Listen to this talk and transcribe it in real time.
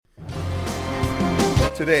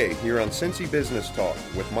Today, here on Cincy Business Talk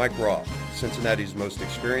with Mike Roth, Cincinnati's most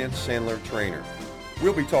experienced Sandler trainer.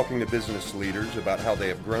 We'll be talking to business leaders about how they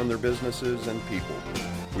have grown their businesses and people.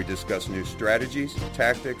 We discuss new strategies,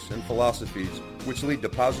 tactics, and philosophies which lead to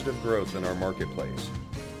positive growth in our marketplace.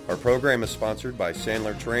 Our program is sponsored by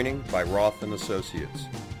Sandler Training by Roth & Associates.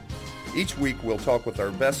 Each week, we'll talk with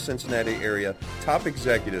our best Cincinnati area top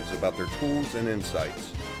executives about their tools and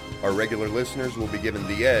insights. Our regular listeners will be given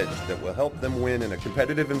the edge that will help them win in a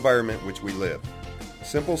competitive environment which we live.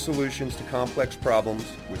 Simple solutions to complex problems,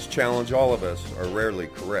 which challenge all of us, are rarely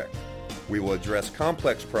correct. We will address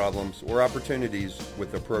complex problems or opportunities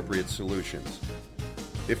with appropriate solutions.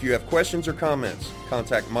 If you have questions or comments,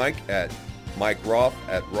 contact Mike at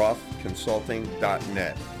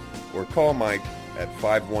mikeroth@rothconsulting.net or call Mike at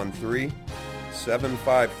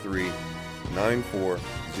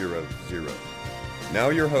 513-753-9400. Now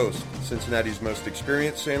your host, Cincinnati's most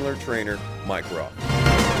experienced Sandler trainer, Mike Roth.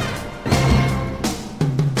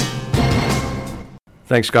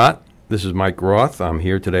 Thanks, Scott. This is Mike Roth. I'm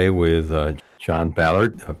here today with John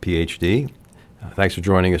Ballard, a PhD. Thanks for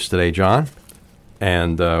joining us today, John.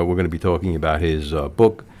 And we're going to be talking about his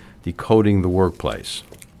book, Decoding the Workplace.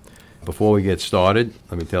 Before we get started,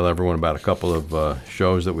 let me tell everyone about a couple of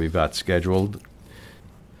shows that we've got scheduled.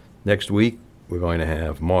 Next week, we're going to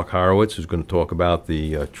have Mark Horowitz, who's going to talk about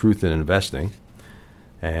the truth in investing.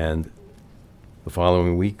 And the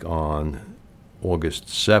following week, on August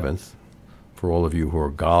 7th, for all of you who are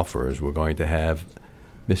golfers, we're going to have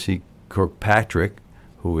Missy Kirkpatrick,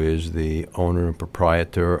 who is the owner and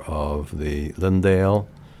proprietor of the Lindale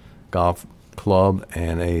Golf Club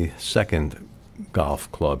and a second golf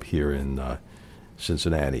club here in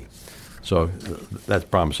Cincinnati. So that's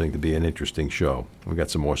promising to be an interesting show. We've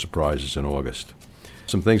got some more surprises in August.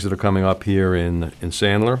 Some things that are coming up here in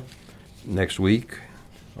Sandler. Next week,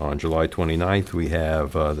 on July 29th, we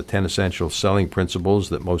have the 10 Essential Selling Principles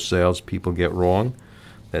that most salespeople get wrong.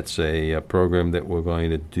 That's a program that we're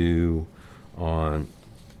going to do on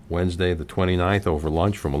Wednesday the 29th over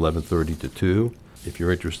lunch from 11:30 to 2. If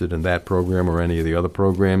you're interested in that program or any of the other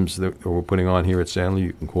programs that we're putting on here at Sandler,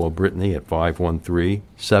 you can call Brittany at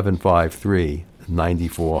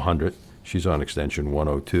 513-753-9400. She's on extension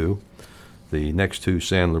 102. The next two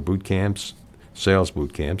Sandler boot camps, sales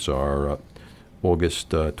boot camps, are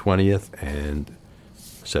August 20th and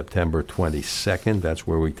September 22nd. That's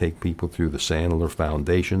where we take people through the Sandler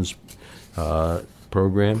Foundations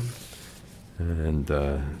program. And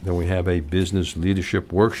then we have a business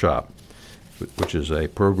leadership workshop, which is a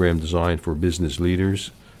program designed for business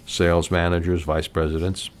leaders, sales managers, vice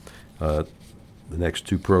presidents. The next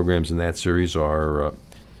two programs in that series are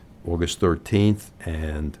August 13th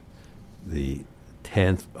and the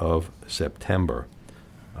 10th of September.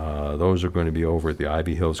 Those are going to be over at the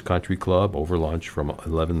Ivy Hills Country Club over lunch from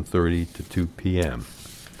 11:30 to 2 p.m.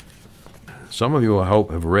 Some of you, I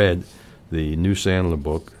hope, have read the new Sandler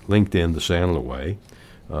book, LinkedIn, The Sandler Way.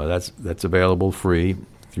 That's available free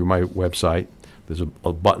through my website. There's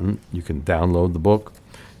a button. You can download the book.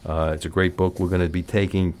 It's a great book. We're going to be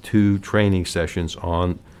taking 2 training sessions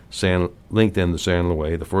on LinkedIn, The Sandler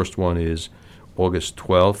Way. The first one is August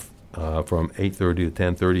 12th from 8:30 to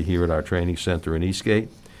 10:30 here at our training center in Eastgate.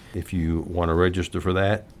 If you want to register for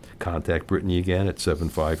that, contact Brittany again at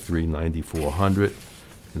 753-9400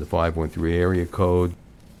 in the 513 area code.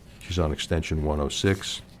 She's on extension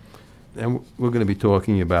 106. And we're going to be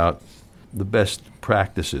talking about the best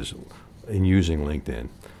practices in using LinkedIn.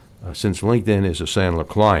 Since LinkedIn is a Sandler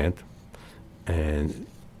client, and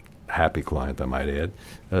happy client, I might add,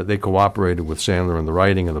 they cooperated with Sandler in the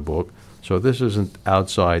writing of the book. So this isn't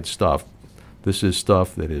outside stuff. This is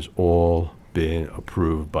stuff that has all been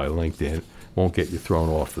approved by LinkedIn. Won't get you thrown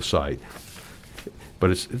off the site.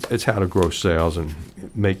 But it's how to grow sales and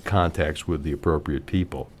make contacts with the appropriate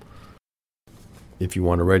people. If you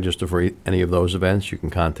want to register for any of those events, you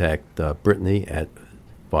can contact Brittany at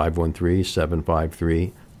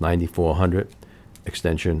 513-753-9400,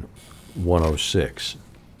 extension 106.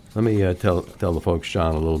 Let me tell the folks,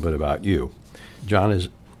 John, a little bit about you. John is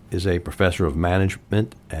a professor of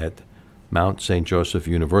management at Mount St. Joseph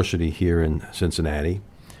University here in Cincinnati.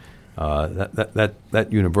 That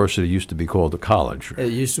university used to be called the college.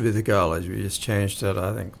 It used to be the college. We just changed it,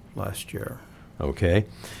 I think, last year. Okay.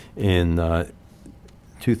 In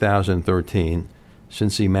 2013,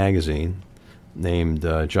 Cincy Magazine named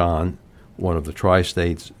John one of the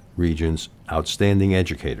Tri-States region's outstanding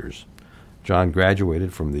educators. John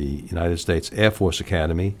graduated from the United States Air Force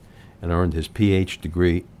Academy and earned his PhD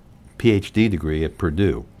degree at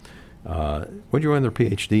Purdue. What did you earn their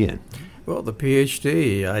PhD in? Well, the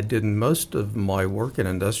PhD, I did most of my work in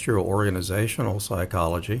industrial organizational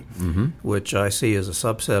psychology, which I see as a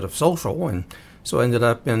subset of social, and so I ended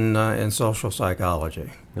up in social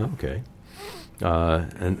psychology. Okay.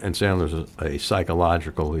 And Sandler's a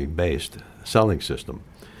psychologically based selling system.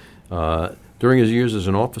 During his years as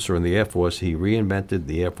an officer in the Air Force, he reinvented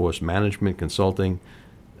the Air Force management consulting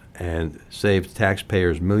and saved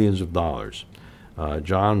taxpayers millions of dollars.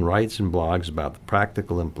 John writes and blogs about the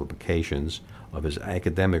practical implications of his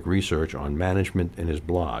academic research on management in his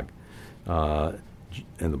blog. And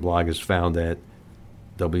the blog is found at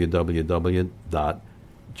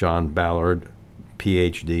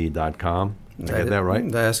www.johnballardphd.com. I got that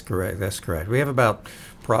right? That's correct. We have about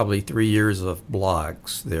probably 3 years of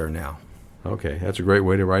blogs there now. Okay, that's a great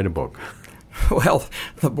way to write a book. Well,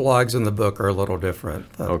 the blogs and the book are a little different.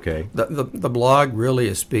 Okay. The blog really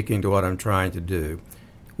is speaking to what I'm trying to do,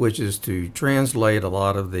 which is to translate a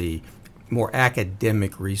lot of the more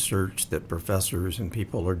academic research that professors and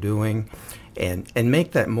people are doing and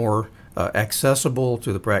make that more accessible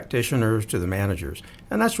to the practitioners, to the managers.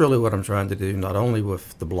 And that's really what I'm trying to do, not only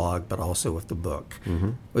with the blog, but also with the book.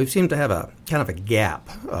 Mm-hmm. We seem to have a kind of a gap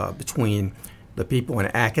between the people in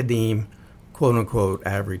academe, quote-unquote,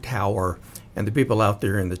 ivory tower, and the people out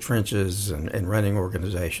there in the trenches and running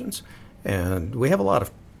organizations. And we have a lot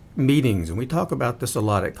of meetings, and we talk about this a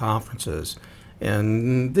lot at conferences.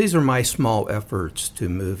 And these are my small efforts to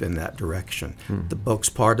move in that direction. The book's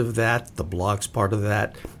part of that. The blog's part of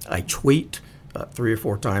that. I tweet 3 or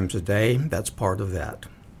 4 times a day. That's part of that.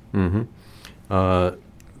 Mm-hmm.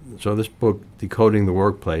 So this book, Decoding the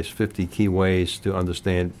Workplace, 50 Key Ways to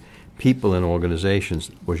Understand People in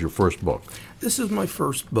Organizations, was your first book. This is my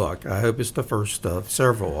first book. I hope it's the first of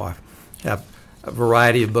several. I have a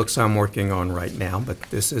variety of books I'm working on right now, but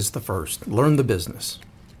this is the first. Learn the business.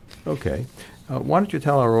 Okay. Why don't you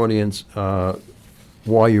tell our audience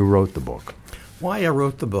why you wrote the book? Why I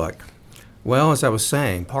wrote the book? Well, as I was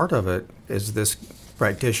saying, part of it is this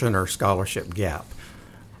practitioner scholarship gap.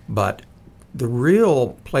 But the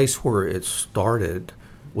real place where it started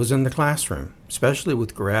was in the classroom, especially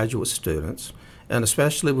with graduate students, and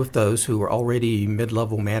especially with those who were already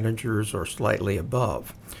mid-level managers or slightly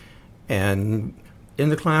above. And in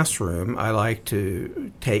the classroom, I like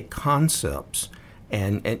to take concepts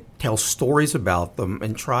and tell stories about them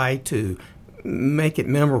and try to make it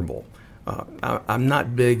memorable. I'm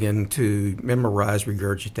not big into memorize,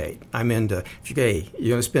 regurgitate. I'm into, if you're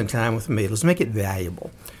going to spend time with me, let's make it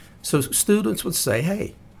valuable. So students would say,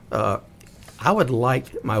 hey, I would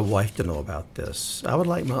like my wife to know about this. I would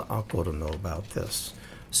like my uncle to know about this.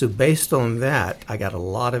 So based on that, I got a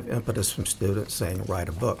lot of impetus from students saying, write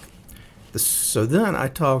a book. So then I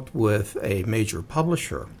talked with a major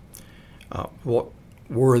publisher. What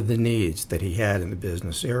were the needs that he had in the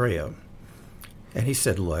business area? And he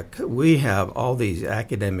said, look, we have all these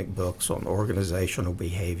academic books on organizational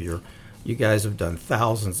behavior. You guys have done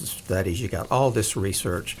thousands of studies. You got all this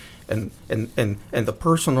research, and the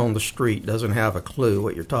person on the street doesn't have a clue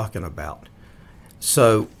what you're talking about.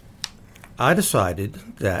 So I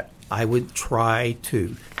decided that I would try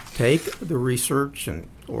to take the research and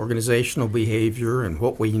organizational behavior and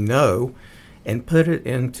what we know and put it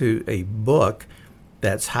into a book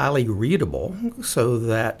that's highly readable so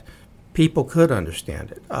that people could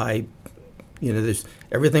understand it. There's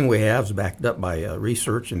everything we have is backed up by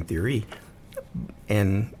research and theory.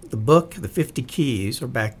 And the book, the 50 Keys, are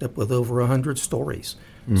backed up with over 100 stories.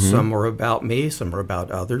 Mm-hmm. Some are about me, some are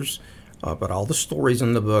about others. But all the stories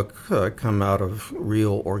in the book come out of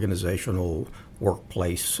real organizational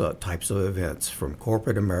workplace types of events, from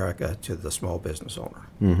corporate America to the small business owner.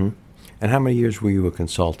 Mm-hmm. And how many years were you a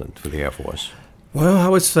consultant for the Air Force? Well, I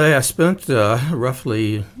would say I spent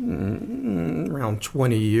roughly around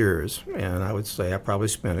 20 years, and I would say I probably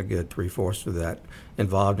spent a good 3/4 of that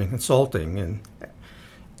involved in consulting. And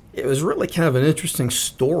it was really kind of an interesting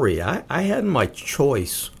story. I had my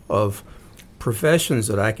choice of professions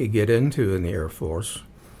that I could get into in the Air Force,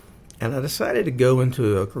 and I decided to go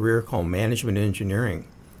into a career called management engineering.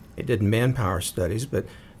 I did manpower studies, but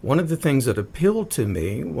one of the things that appealed to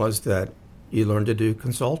me was that you learn to do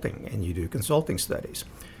consulting, and you do consulting studies.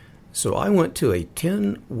 So I went to a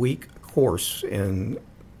 10-week course in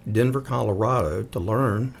Denver, Colorado to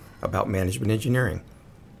learn about management engineering.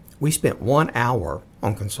 We spent 1 hour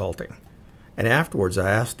on consulting. And afterwards, I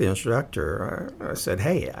asked the instructor, I said,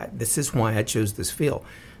 hey, this is why I chose this field.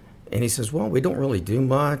 And he says, well, we don't really do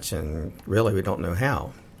much, and really we don't know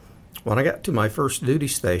how. When I got to my first duty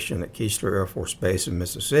station at Keesler Air Force Base in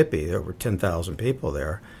Mississippi, there were 10,000 people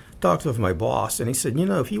there, talked with my boss, and he said,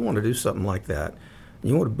 if you want to do something like that,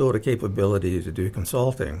 you want to build a capability to do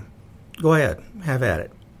consulting, go ahead, have at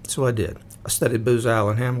it. So I did. I studied Booz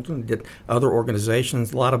Allen Hamilton, did other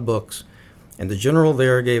organizations, a lot of books. And the general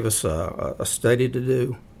there gave us a study to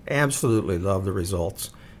do. Absolutely loved the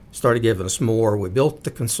results. Started giving us more. We built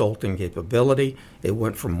the consulting capability. It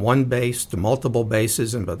went from one base to multiple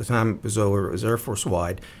bases, and by the time it was over, it was Air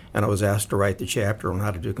Force-wide. And I was asked to write the chapter on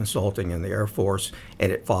how to do consulting in the Air Force,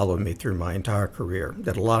 and it followed me through my entire career.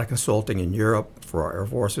 Did a lot of consulting in Europe for our Air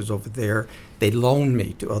Forces over there. They loaned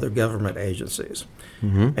me to other government agencies.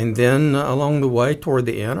 And then along the way, toward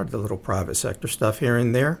the end, I did a little private sector stuff here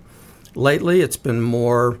and there. Lately, it's been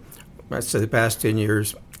more, I'd say the past 10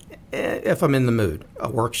 years, if I'm in the mood, a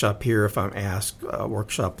workshop here if I'm asked, a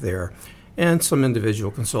workshop there, and some individual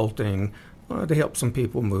consulting to help some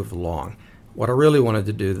people move along. What I really wanted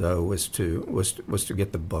to do, though, was to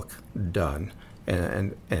get the book done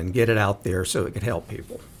and get it out there so it could help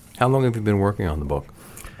people. How long have you been working on the book?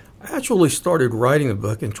 I actually started writing the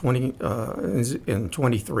book in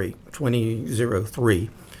 2003,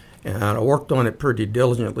 and I worked on it pretty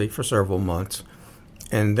diligently for several months.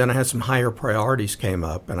 And then I had some higher priorities came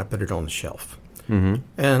up, and I put it on the shelf. And,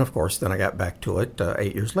 of course, then I got back to it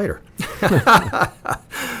 8 years later.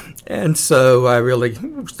 And so I really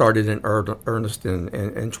started in earnest in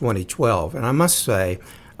 2012. And I must say,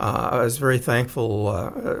 I was very thankful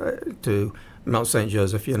to Mount St.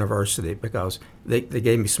 Joseph University because they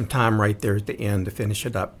gave me some time right there at the end to finish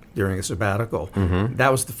it up during a sabbatical.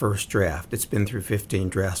 That was the first draft. It's been through 15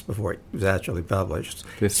 drafts before it was actually published.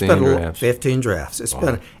 15 drafts. It's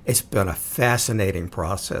been a fascinating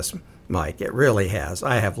process, Mike. It really has.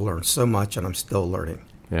 I have learned so much, and I'm still learning.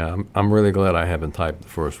 Yeah, I'm really glad I haven't typed the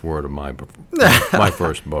first word of my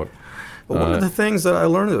first book. Well, one of the things that I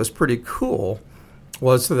learned that was pretty cool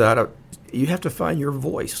was that you have to find your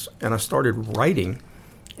voice. And I started writing,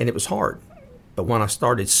 and it was hard. But when I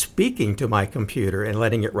started speaking to my computer and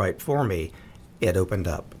letting it write for me, it opened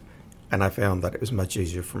up. And I found that it was much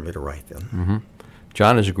easier for me to write then.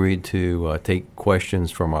 John has agreed to take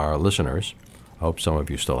questions from our listeners. I hope some of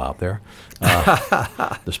you are still out there,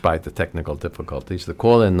 despite the technical difficulties. The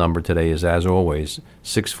call-in number today is, as always,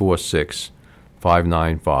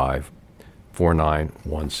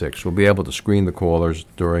 646-595-4916. We'll be able to screen the callers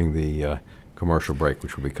during the commercial break,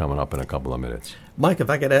 which will be coming up in a couple of minutes. Mike, if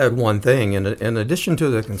I could add one thing, in addition to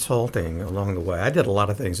the consulting along the way, I did a lot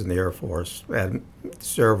of things in the Air Force. I had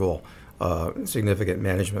several significant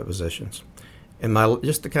management positions. And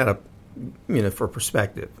just to kind of, for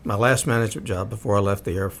perspective, my last management job before I left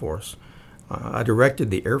the Air Force, I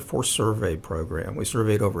directed the Air Force Survey Program. We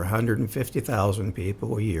surveyed over 150,000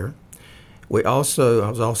 people a year. I was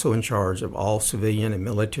also in charge of all civilian and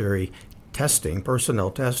military testing,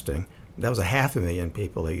 personnel testing. That was 500,000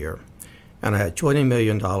 people a year. And I had $20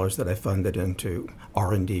 million that I funded into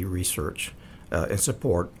R&D research in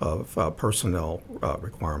support of personnel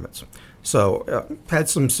requirements. So had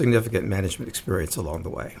some significant management experience along the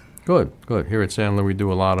way. Good. Here at Sandler, we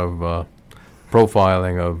do a lot of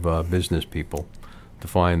profiling of business people to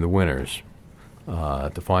find the winners,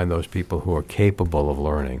 to find those people who are capable of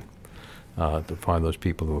learning, to find those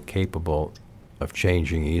people who are capable of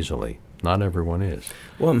changing easily. Not everyone is.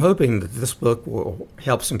 Well, I'm hoping that this book will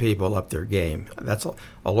help some people up their game. That's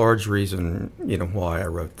a large reason, why I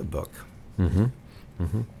wrote the book.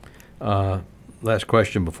 Last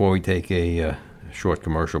question before we take a short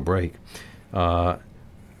commercial break.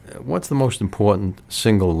 What's the most important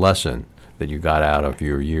single lesson that you got out of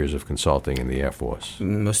your years of consulting in the Air Force?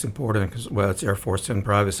 Most important, it's Air Force and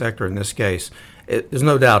private sector in this case. There's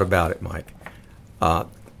no doubt about it, Mike.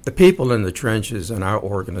 The people in the trenches in our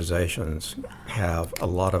organizations have a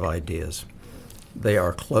lot of ideas. They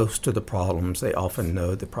are close to the problems. They often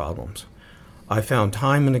know the problems. I found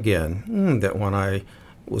time and again that when I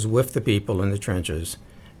was with the people in the trenches,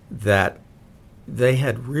 that they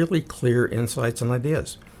had really clear insights and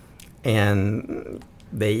ideas. And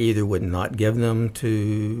they either would not give them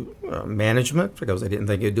to management because they didn't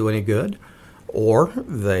think it would do any good, or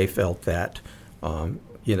they felt that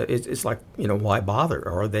it's like, why bother?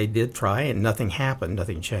 Or they did try and nothing happened,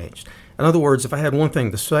 nothing changed. In other words, if I had one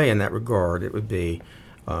thing to say in that regard, it would be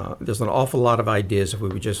there's an awful lot of ideas if we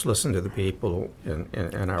would just listen to the people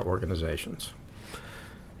in our organizations.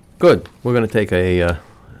 Good. We're going to take a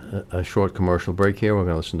short commercial break here. We're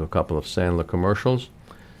going to listen to a couple of Sandler commercials,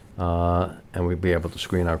 and we'll be able to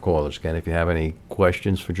screen our callers. Again, if you have any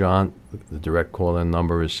questions for John, the direct call-in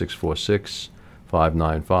number is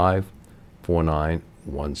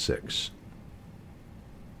 646-595-4916.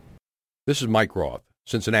 This is Mike Roth,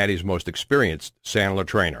 Cincinnati's most experienced Sandler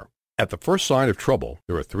trainer. At the first sign of trouble,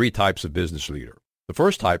 there are three types of business leader. The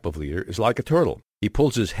first type of leader is like a turtle. He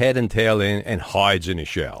pulls his head and tail in and hides in his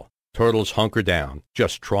shell. Turtles hunker down,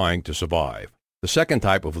 just trying to survive. The second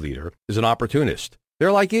type of leader is an opportunist.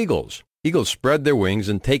 They're like eagles. Eagles spread their wings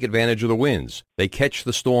and take advantage of the winds. They catch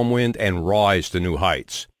the storm wind and rise to new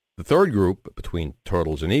heights. The third group, between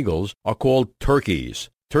turtles and eagles, are called turkeys.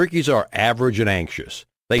 Turkeys are average and anxious.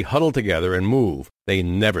 They huddle together and move. They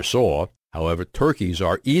never soar. However, turkeys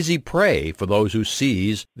are easy prey for those who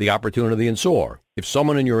seize the opportunity and soar. If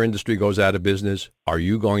someone in your industry goes out of business, are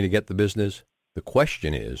you going to get the business? The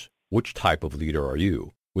question is, which type of leader are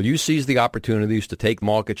you? Will you seize the opportunities to take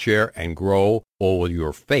market share and grow, or will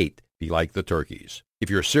your fate be like the turkeys? If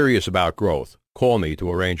you're serious about growth, call me to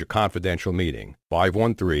arrange a confidential meeting,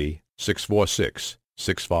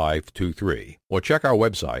 513-646-6523, or check our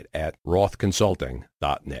website at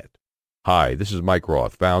rothconsulting.net. Hi, this is Mike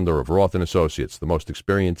Roth, founder of Roth & Associates, the most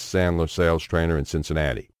experienced Sandler sales trainer in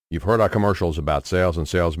Cincinnati. You've heard our commercials about sales and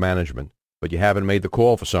sales management, but you haven't made the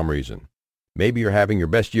call for some reason. Maybe you're having your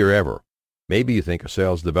best year ever. Maybe you think a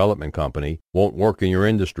sales development company won't work in your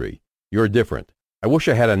industry. You're different. I wish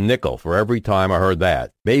I had a nickel for every time I heard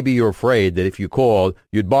that. Maybe you're afraid that if you called,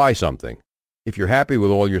 you'd buy something. If you're happy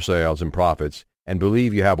with all your sales and profits and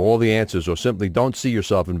believe you have all the answers, or simply don't see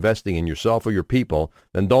yourself investing in yourself or your people,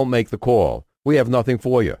 then don't make the call. We have nothing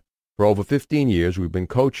for you. For over 15 years, we've been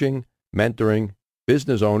coaching, mentoring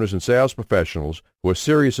business owners and sales professionals who are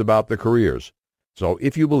serious about their careers. So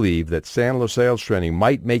if you believe that Sandler sales training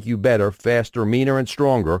might make you better, faster, meaner, and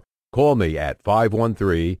stronger, call me at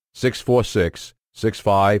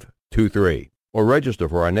 513-646-6523 or register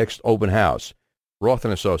for our next open house. Roth &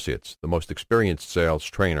 Associates, the most experienced sales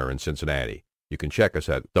trainer in Cincinnati. You can check us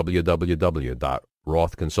at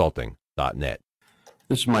www.rothconsulting.net.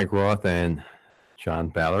 This is Mike Roth and John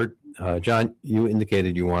Ballard. John, you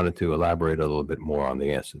indicated you wanted to elaborate a little bit more on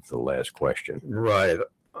the answer to the last question. Right.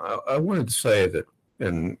 I wanted to say that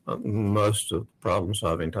in most of the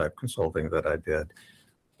problem-solving type consulting that I did,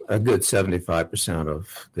 a good 75%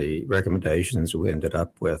 of the recommendations we ended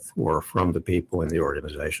up with were from the people in the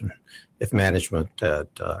organization. If management had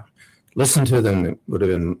listened to them, it would have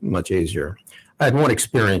been much easier. I had one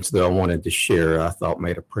experience that I wanted to share I thought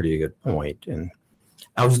made a pretty good point. And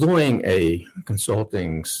I was doing a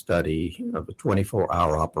consulting study of a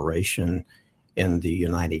 24-hour operation in the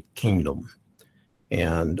United Kingdom.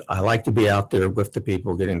 And I like to be out there with the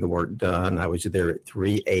people getting the work done. I was there at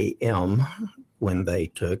 3 a.m. when they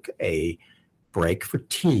took a break for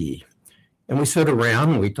tea. And we sat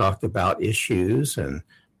around and we talked about issues and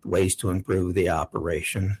ways to improve the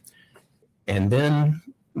operation. And then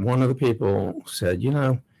one of the people said,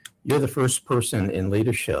 you're the first person in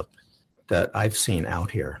leadership that I've seen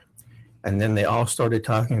out here. And then they all started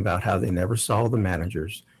talking about how they never saw the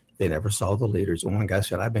managers. They never saw the leaders. And one guy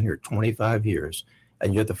said, I've been here 25 years.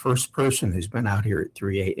 And you're the first person who's been out here at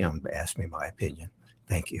 3 a.m. to ask me my opinion.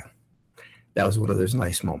 Thank you. That was one of those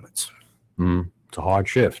nice moments. It's a hard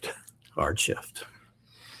shift. Hard shift.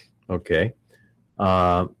 Okay.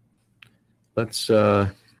 Let's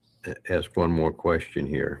ask one more question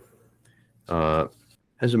here. I'm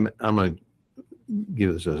going to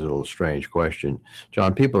give this as a little strange question.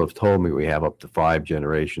 John, people have told me we have up to 5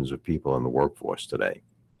 generations of people in the workforce today.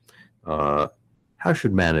 How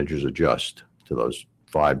should managers adjust to those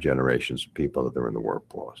 5 generations of people that are in the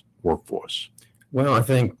workforce? Well, I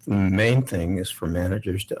think the main thing is for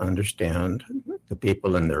managers to understand the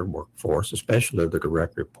people in their workforce, especially the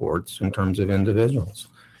direct reports, in terms of individuals.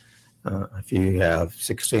 If you have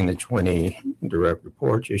 16 to 20 direct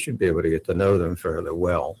reports, you should be able to get to know them fairly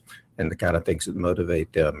well and the kind of things that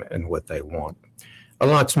motivate them and what they want. A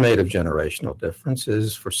lot's made of generational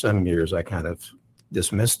differences. For some years, I kind of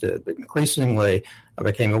dismissed it, but increasingly I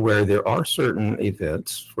became aware there are certain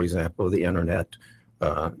events, for example, the internet,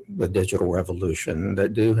 the digital revolution,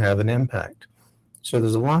 that do have an impact. So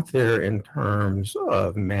there's a lot there in terms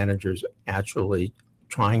of managers actually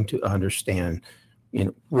trying to understand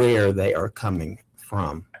where they are coming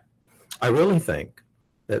from. I really think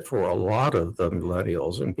that for a lot of the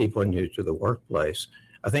millennials and people new to the workplace,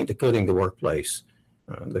 I think Decoding the Workplace,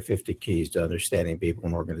 the 50 keys to understanding people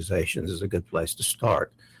and organizations, is a good place to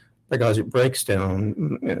start, because it breaks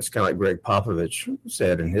down, and it's kind of like Greg Popovich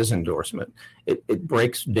said in his endorsement, it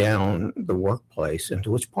breaks down the workplace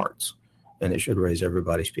into its parts, and it should raise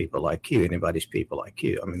everybody's people IQ, anybody's people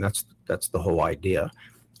IQ. I mean, that's the whole idea.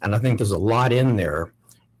 And I think there's a lot in there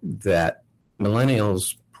that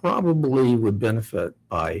millennials probably would benefit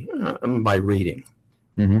by reading.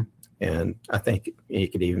 Mm-hmm. And I think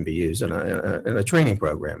it could even be used in a training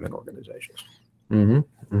program in organizations. Mm-hmm.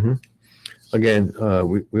 Mm-hmm. Again,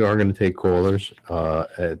 we are going to take callers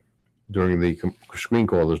during the screen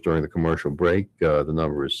callers during the commercial break. The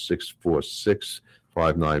number is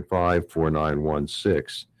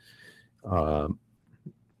 595-4916.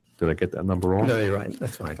 Did I get that number wrong? No, you're right.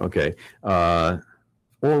 That's fine. Okay. All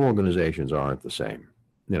organizations aren't the same.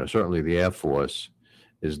 Certainly the Air Force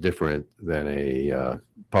is different than a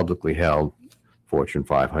publicly held Fortune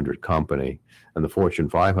 500 company. And the Fortune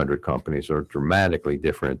 500 companies are dramatically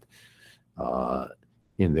different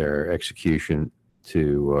in their execution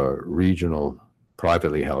to regional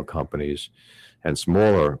privately held companies, and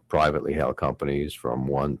smaller privately held companies from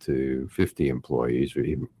 1 to 50 employees, or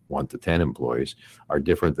even 1 to 10 employees, are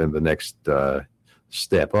different than the next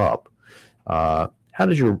step up. How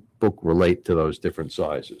does your book relate to those different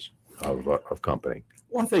sizes of company?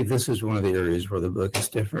 Well, I think this is one of the areas where the book is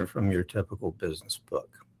different from your typical business book.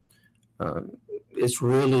 It's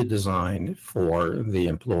really designed for the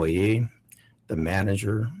employee, the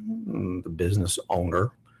manager, the business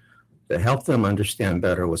owner, to help them understand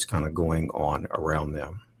better what's kind of going on around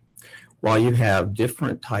them. While you have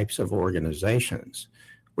different types of organizations,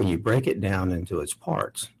 when you break it down into its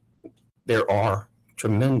parts, there are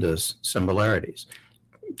tremendous similarities.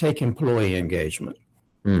 Take employee engagement.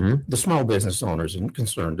 Mm-hmm. The small business owner isn't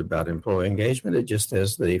concerned about employee engagement. It just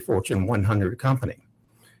is the Fortune 100 company.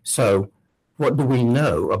 So what do we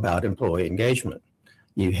know about employee engagement?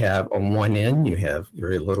 You have, on one end, you have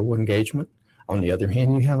very little engagement. On the other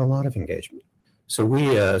hand, you have a lot of engagement. So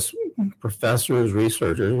we as professors,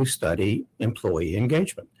 researchers, we study employee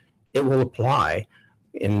engagement. It will apply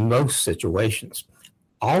in most situations.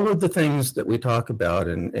 All of the things that we talk about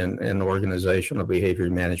in organizational behavior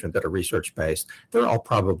management that are research-based, they're all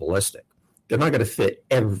probabilistic. They're not going to fit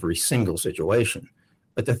every single situation.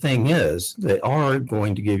 But the thing is, they are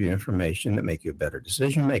going to give you information that make you a better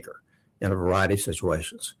decision maker in a variety of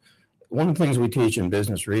situations. One of the things we teach in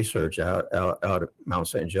business research out at Mount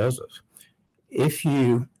St. Joseph, if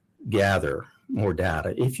you gather more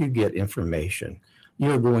data, if you get information,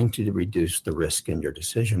 you're going to reduce the risk in your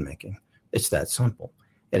decision making. It's that simple.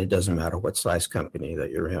 And it doesn't matter what size company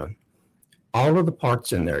that you're in. All of the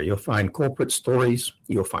parts in there, you'll find corporate stories,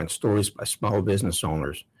 you'll find stories by small business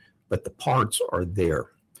owners, but the parts are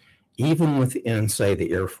there. Even within, say,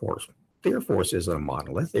 the Air Force. The Air Force isn't a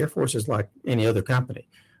monolith. The Air Force is like any other company.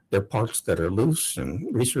 There are parts that are loose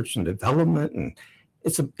and research and development, and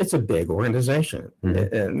it's a big organization.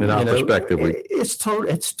 Mm-hmm. And in our perspective, it's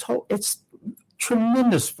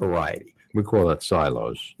tremendous variety. We call that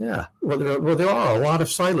silos. Yeah. Well, there are a lot of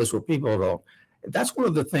silos where people don't. That's one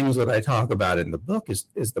of the things that I talk about in the book is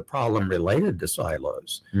the problem related to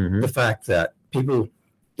silos. Mm-hmm. The fact that people,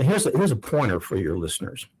 here's a pointer for your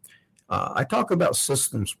listeners. I talk about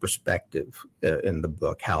systems perspective in the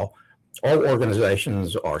book, how all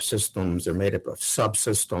organizations are systems. They're made up of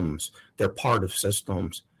subsystems. They're part of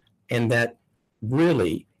systems. And that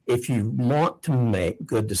really, if you want to make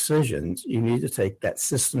good decisions, you need to take that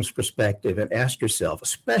systems perspective and ask yourself,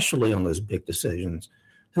 especially on those big decisions,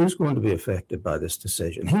 who's going to be affected by this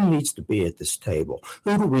decision? Who needs to be at this table?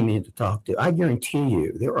 Who do we need to talk to? I guarantee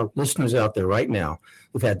you there are listeners out there right now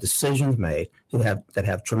who've had decisions made that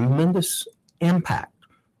have tremendous impact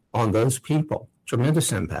on those people,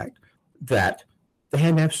 tremendous impact, that they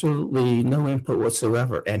had absolutely no input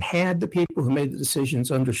whatsoever. And had the people who made the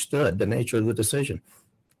decisions understood the nature of the decision,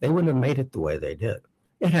 they wouldn't have made it the way they did.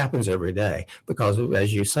 It happens every day because,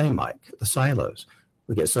 as you say, Mike, the silos.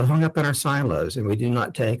 We get so hung up in our silos and we do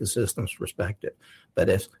not take a systems perspective. But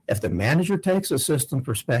if the manager takes a system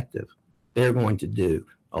perspective, they're going to do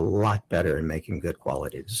a lot better in making good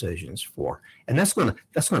quality decisions and that's going to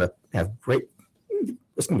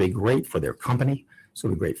be great for their company. It's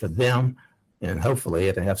going to be great for them. And hopefully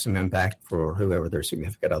it'll have some impact for whoever their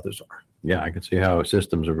significant others are. Yeah, I can see how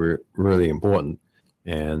systems are really important.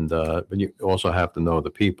 And but you also have to know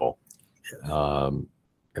the people.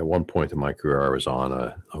 At one point in my career, I was on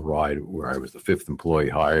a ride where I was the 5th employee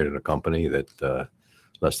hired at a company that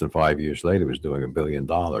less than 5 years later was doing $1 billion,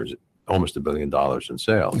 almost $1 billion in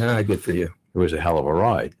sales. Good for you. It was a hell of a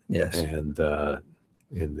ride. Yes. And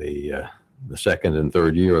in the second and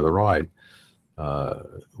third year of the ride,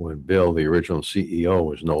 when Bill, the original CEO,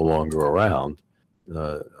 was no longer around,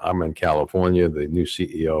 I'm in California. The new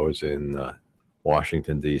CEO is in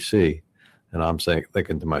Washington, D.C. And I'm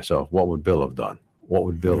thinking to myself, what would Bill have done? What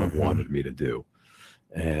would Bill have wanted me to do?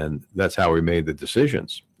 And that's how we made the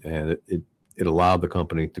decisions. And it allowed the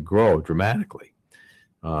company to grow dramatically.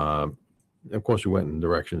 Of course, we went in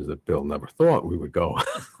directions that Bill never thought we would go.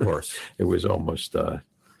 Of course. It was almost a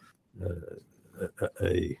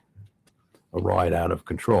ride out of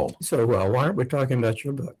control. So, why aren't we talking about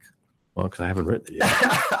your book? Well, because I haven't written it yet.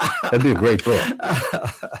 That'd be a great book.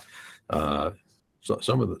 So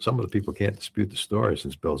some of the people can't dispute the story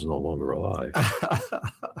since Bill's no longer alive.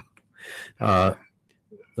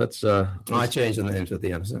 Let's. I changed the names at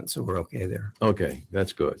the end, so we're okay there. Okay,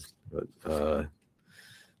 that's good. But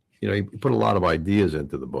you put a lot of ideas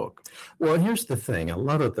into the book. Well, here's the thing: a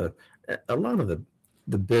lot of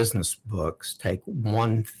the business books take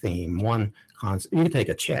one theme, one concept. You can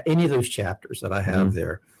take any of those chapters that I have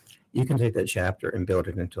there. You can take that chapter and build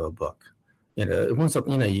it into a book. Once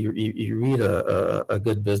you read a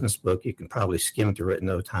good business book, you can probably skim through it in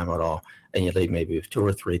no time at all, and you leave maybe with 2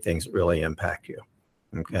 or 3 things that really impact you.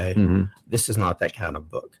 Okay, This is not that kind of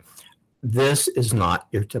book. This is not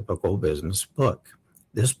your typical business book.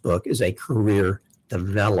 This book is a career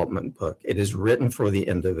development book. It is written for the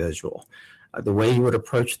individual. The way you would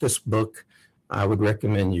approach this book, I would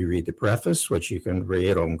recommend you read the preface, which you can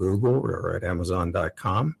read on Google or at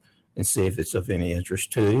Amazon.com and see if it's of any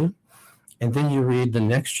interest to you. And then you read the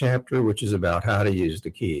next chapter, which is about how to use the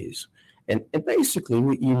keys. And basically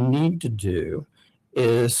what you need to do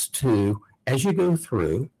is to, as you go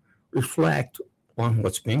through, reflect on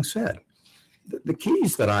what's being said. The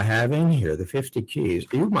keys that I have in here, the 50 keys,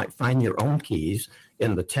 you might find your own keys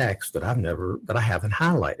in the text that I haven't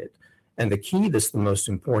highlighted. And the key that's the most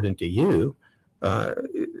important to you, I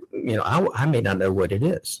may not know what it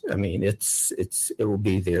is. I mean, it will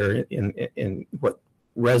be there in what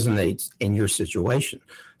resonates in your situation.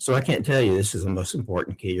 So I can't tell you this is the most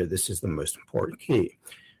important key or this is the most important key.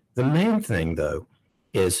 The main thing, though,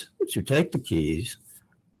 is to take the keys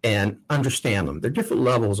and understand them. There are different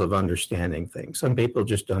levels of understanding things. Some people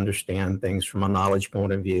just understand things from a knowledge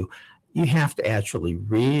point of view. You have to actually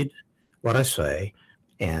read what I say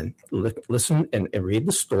and listen and read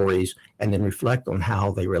the stories and then reflect on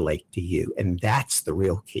how they relate to you. And that's the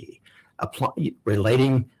real key.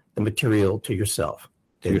 Relating the material to yourself.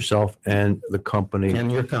 To yourself and the company.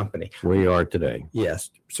 And your company. Where you are today.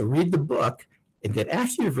 Yes. So read the book, and then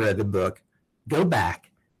after you've read the book, go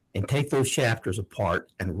back and take those chapters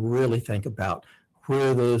apart and really think about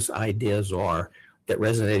where those ideas are that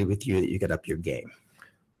resonated with you, that you get up your game.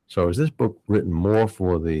 So is this book written more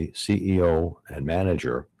for the CEO and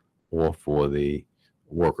manager or for the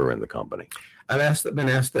worker in the company? I've been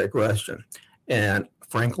asked that question, and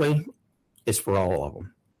frankly, it's for all of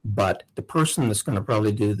them. But the person that's going to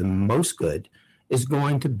probably do the most good is probably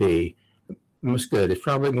going to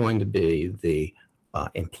be the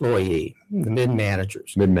employee, the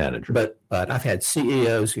mid-managers. Mid-manager. But I've had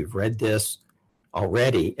CEOs who've read this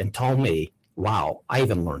already and told me, wow, I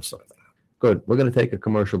even learned something. Good. We're going to take a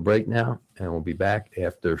commercial break now, and we'll be back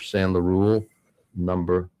after Sandler Rule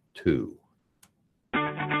number 2.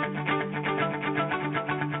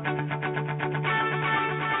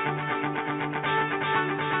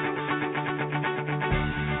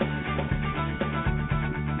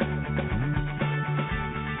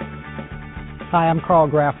 Hi, I'm Carl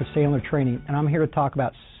Graff with Sandler Training, and I'm here to talk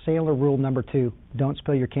about Sandler Rule number 2, don't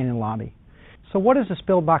spill your candy in the lobby. So what has a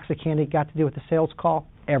spilled box of candy got to do with the sales call?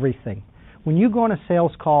 Everything. When you go on a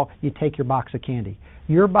sales call, you take your box of candy.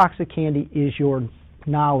 Your box of candy is your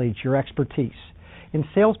knowledge, your expertise. And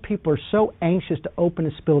salespeople are so anxious to open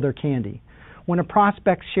and spill their candy. When a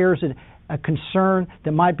prospect shares a concern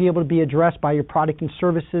that might be able to be addressed by your product and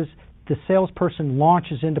services, the salesperson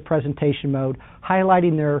launches into presentation mode,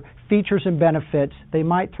 highlighting their features and benefits. They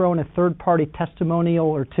might throw in a third-party testimonial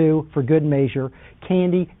or two for good measure,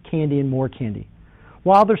 candy, and more candy.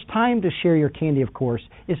 While there's time to share your candy, of course,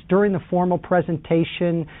 it's during the formal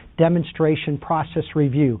presentation, demonstration, process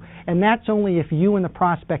review. And that's only if you and the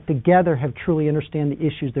prospect together have truly understand the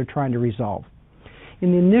issues they're trying to resolve.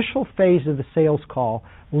 In the initial phase of the sales call,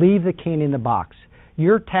 leave the candy in the box.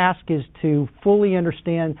 Your task is to fully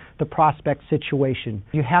understand the prospect's situation.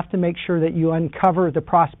 You have to make sure that you uncover the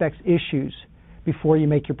prospect's issues before you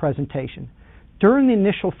make your presentation. During the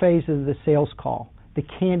initial phase of the sales call, the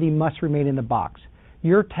candy must remain in the box.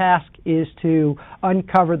 Your task is to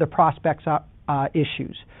uncover the prospect's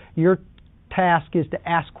issues. Your task is to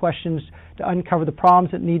ask questions to uncover the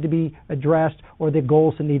problems that need to be addressed or the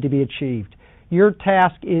goals that need to be achieved. Your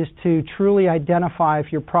task is to truly identify if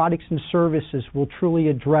your products and services will truly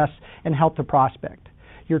address and help the prospect.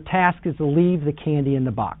 Your task is to leave the candy in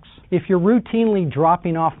the box. If you're routinely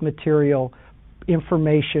dropping off material,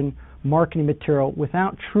 information, marketing material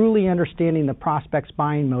without truly understanding the prospect's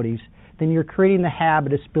buying motives, then you're creating the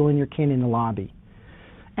habit of spilling your candy in the lobby.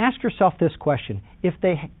 Ask yourself this question. If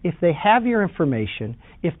they have your information,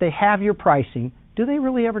 if they have your pricing, do they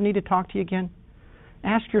really ever need to talk to you again?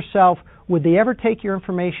 Ask yourself, would they ever take your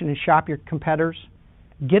information and shop your competitors?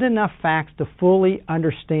 Get enough facts to fully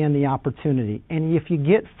understand the opportunity. And if you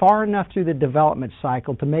get far enough through the development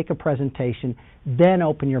cycle to make a presentation, then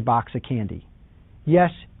open your box of candy.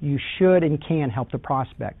 Yes, you should and can help the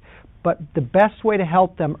prospect. But the best way to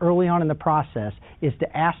help them early on in the process is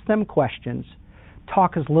to ask them questions,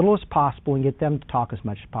 talk as little as possible, and get them to talk as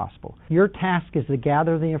much as possible. Your task is to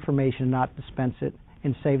gather the information, not dispense it,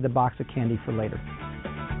 and save the box of candy for later.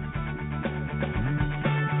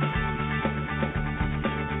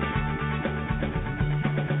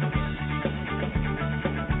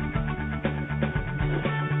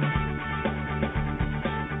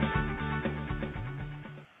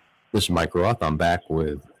 This is Mike Roth. I'm back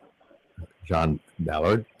with John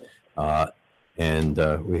Ballard, and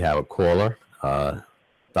we have a caller,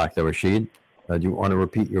 Dr. Rashid. Do you want to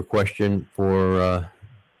repeat your question for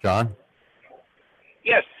John?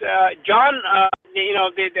 Yes, John.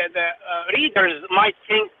 The readers might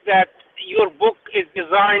think that your book is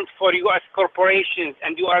designed for U.S. corporations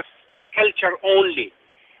and U.S. culture only.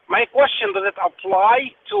 My question, does it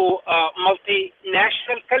apply to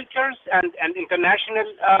multinational cultures and international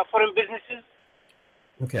foreign businesses?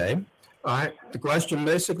 Okay. All right. The question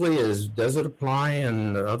basically is, does it apply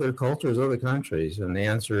in other cultures, other countries? And the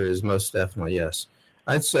answer is most definitely yes.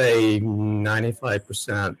 I'd say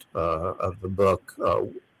 95% of the book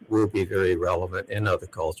will be very relevant in other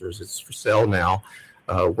cultures. It's for sale now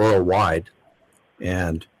worldwide.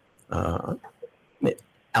 And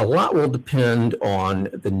a lot will depend on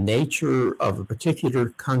the nature of a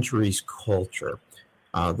particular country's culture.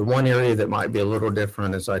 The one area that might be a little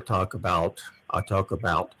different is I talk about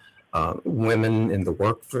women in the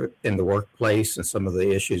workplace and some of the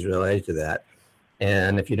issues related to that.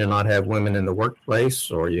 And if you do not have women in the workplace,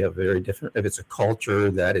 or you have if it's a culture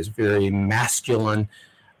that is very masculine,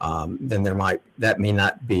 then that may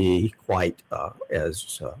not be quite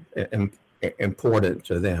as important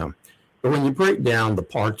to them. But when you break down the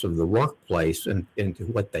parts of the workplace into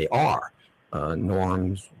what they are,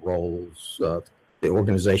 norms, roles, the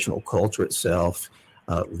organizational culture itself,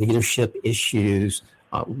 leadership issues,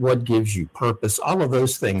 what gives you purpose, all of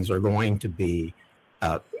those things are going to be,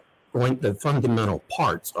 the fundamental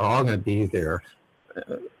parts are all going to be there,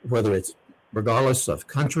 whether it's regardless of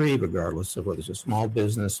country, regardless of whether it's a small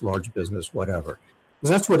business, large business, whatever.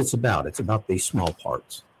 Because that's what it's about. It's about these small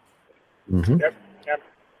parts. Mm-hmm. Yep.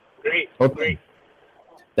 Great. Okay. Great.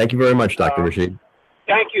 Thank you very much, Dr. Rashid.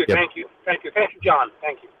 Thank you. Yep. Thank you, John.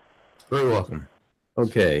 Thank you. Very welcome.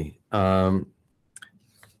 Okay. And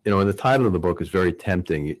the title of the book is very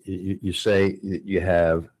tempting. You say you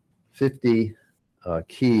have 50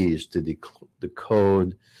 keys to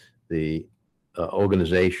decode the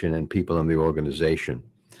organization and people in the organization.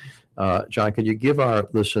 John, could you give our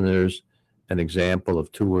listeners an example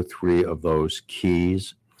of 2 or 3 of those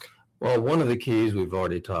keys? Well, one of the keys we've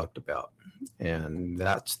already talked about, and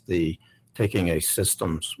that's the taking a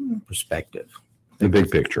systems perspective. The big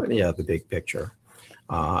picture. Yeah, the big picture.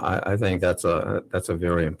 I think that's a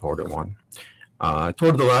very important one.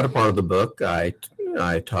 Toward the latter part of the book, I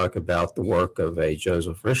talk about the work of a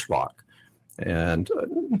Joseph Rishlock. And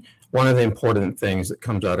one of the important things that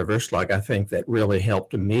comes out of Rishlock, I think that really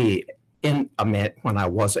helped me when I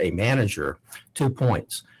was a manager, 2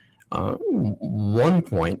 points. One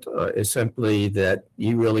point is simply that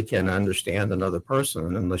you really can't understand another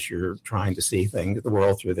person unless you're trying to see the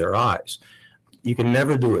world through their eyes. You can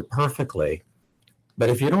never do it perfectly, but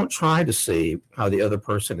if you don't try to see how the other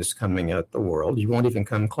person is coming at the world, you won't even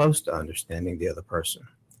come close to understanding the other person.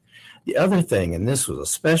 The other thing, and this was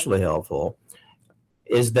especially helpful,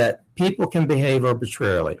 is that people can behave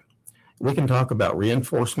arbitrarily. We can talk about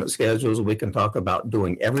reinforcement schedules. We can talk about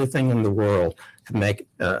doing everything in the world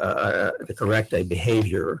to correct a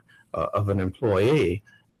behavior of an employee,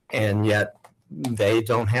 and yet they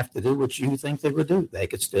don't have to do what you think they would do. They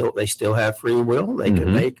still have free will. They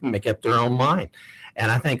can make up their own mind.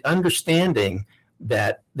 And I think understanding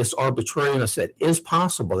that this arbitrariness that is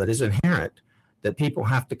possible, that is inherent, that people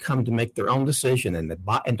have to come to make their own decision and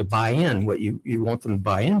to buy in what you want them to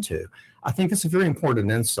buy into. I think that's a very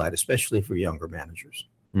important insight, especially for younger managers.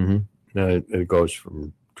 Mm-hmm. It goes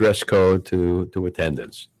from dress code to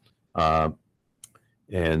attendance. And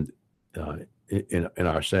in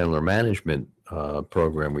our Sandler management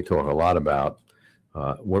program, we talk a lot about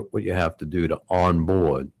what you have to do to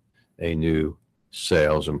onboard a new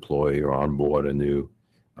sales employee or onboard a new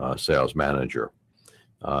sales manager.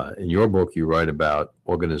 In your book, you write about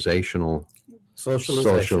organizational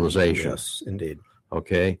socialization. Yes, indeed.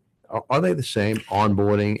 Okay. Are they the same,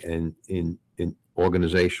 onboarding and in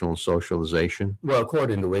organizational socialization? Well,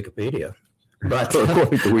 according to Wikipedia. But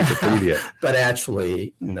according to Wikipedia. But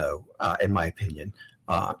actually, no, in my opinion.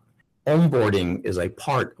 Onboarding is a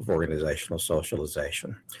part of organizational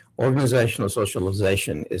socialization. Organizational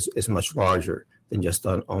socialization is much larger than just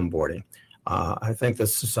onboarding. I think the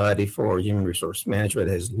Society for Human Resource Management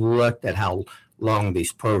has looked at how long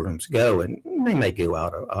these programs go, and they may go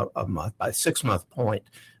out a month. By 6-month point,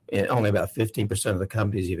 only about 15% of the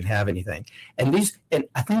companies even have anything. And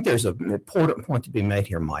I think there's an important point to be made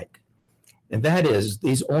here, Mike, and that is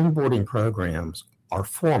these onboarding programs are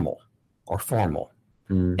formal.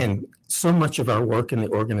 And so much of our work in the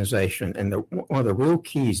organization, and one of the real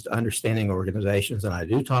keys to understanding organizations, and I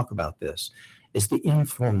do talk about this, is the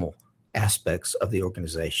informal aspects of the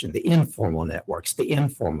organization, the informal networks, the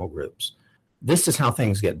informal groups. This is how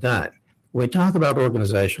things get done. When we talk about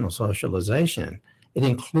organizational socialization, it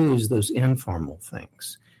includes those informal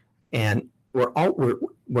things. And we're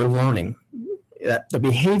learning that the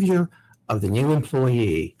behavior of the new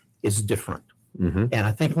employee is different. Mm-hmm. And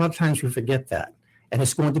I think a lot of times we forget that. And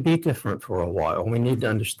it's going to be different for a while. We need to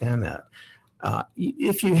understand that.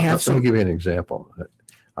 If you have Let me give you an example.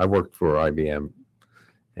 I worked for IBM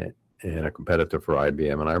and a competitor for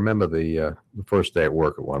IBM. And I remember the first day at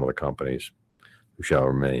work at one of the companies, who shall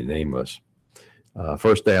remain nameless.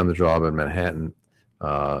 First day on the job in Manhattan,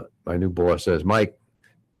 my new boss says, Mike,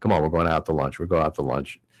 come on, we're going out to lunch. We go out to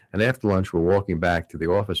lunch. And after lunch, we're walking back to the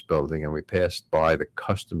office building, and we passed by the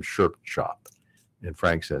custom shirt shop. And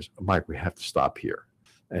Frank says, Mike, we have to stop here.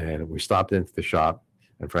 And we stopped into the shop,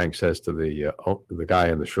 and Frank says to the guy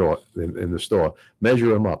in the store,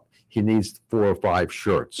 measure him up. He needs 4 or 5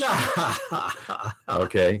 shirts.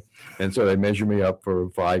 Okay. And so they measure me up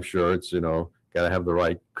for 5 shirts, got to have the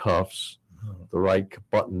right cuffs, the right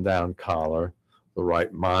button down collar, the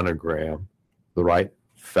right monogram, the right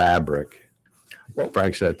fabric. Well,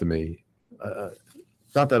 Frank said to me,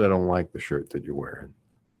 not that I don't like the shirt that you're wearing.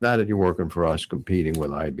 Now that you're working for us, competing with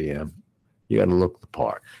IBM, you got to look the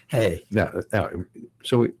part. Hey.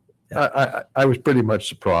 I was pretty much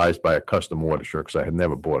surprised by a custom order shirt because I had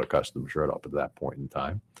never bought a custom shirt up at that point in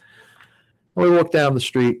time. We walked down the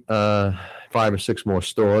street, 5 or 6 more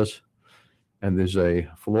stores, and there's a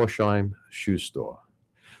Florsheim shoe store.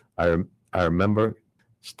 I remember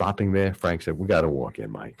stopping there. Frank said, we got to walk in,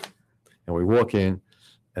 Mike. And we walk in,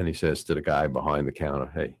 and he says to the guy behind the counter,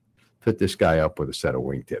 hey, fit this guy up with a set of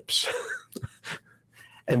wingtips.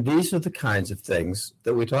 And these are the kinds of things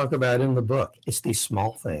that we talk about in the book. It's these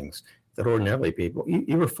small things that ordinarily people,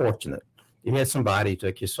 you were fortunate. You had somebody who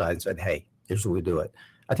took you aside and said, hey, here's how we do it.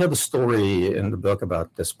 I tell the story in the book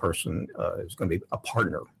about this person who's going to be a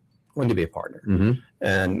partner. Mm-hmm.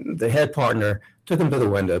 And the head partner took him to the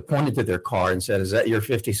window, pointed to their car and said, is that your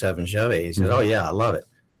 57 Chevy? He said, oh, yeah, I love it.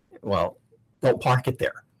 Well, don't park it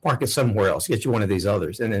there. Park it somewhere else. Get you one of these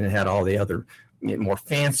others. And then it had all the other more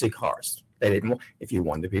fancy cars. They didn't. If you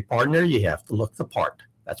wanted to be partner, you have to look the part.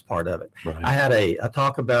 That's part of it. Right. I had a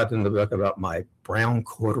talk about in the book about my brown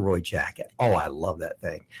corduroy jacket. Oh, I love that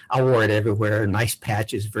thing. I wore it everywhere. Nice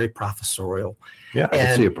patches, very professorial. Yeah, I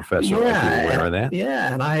can see a professor wearing that.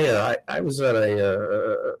 Yeah, and I was at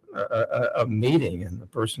a meeting, and the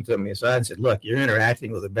person took me aside and said, "Look, you're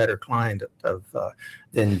interacting with a better client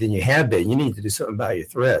than you have been. You need to do something about your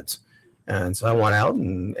threads." And so I went out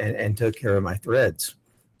and took care of my threads.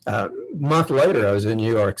 A month later, I was in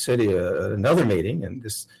New York City at another meeting, and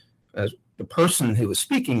the person who was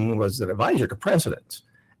speaking was an advisor to presidents.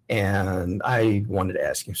 And I wanted to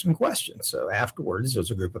ask him some questions. So afterwards, there was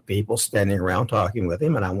a group of people standing around talking with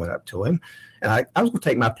him, and I went up to him, and I was going to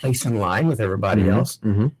take my place in line with everybody else.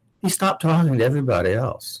 Mm-hmm. He stopped talking to everybody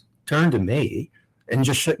else, turned to me, and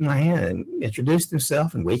just shook my hand and introduced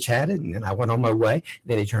himself, and we chatted, and then I went on my way.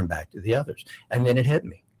 Then he turned back to the others, and then it hit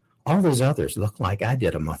me. All those others looked like I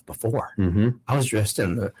did a month before. Mm-hmm. I was dressed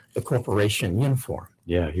in the corporation uniform.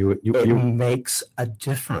 Yeah, It makes a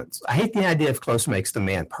difference. I hate the idea of clothes makes the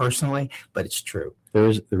man personally, but it's true. There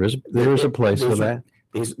is a place for that.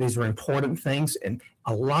 These are important things, and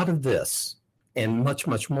a lot of this and much,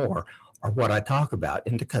 much more are what I talk about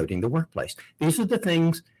in Decoding the Workplace. These are the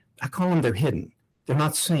things, I call them, they're hidden. They're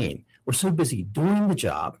not seen. We're so busy doing the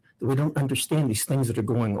job that we don't understand these things that are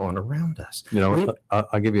going on around us.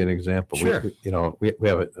 I'll give you an example. Sure. We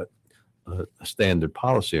have a standard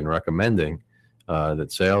policy in recommending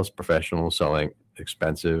that sales professionals selling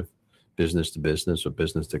expensive business to business or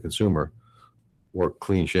business to consumer work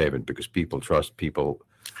clean shaven, because people trust people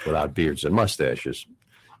without beards and mustaches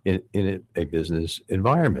in a business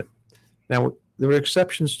environment. Now, there are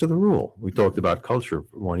exceptions to the rule. We talked about culture,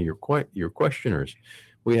 one of your questioners.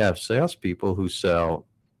 We have salespeople who sell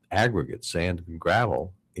aggregate, sand and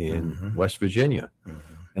gravel in West Virginia. Mm-hmm.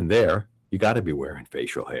 And there, you got to be wearing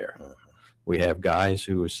facial hair. Mm-hmm. We have guys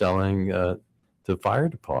who are selling to fire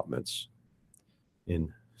departments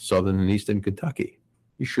in southern and eastern Kentucky.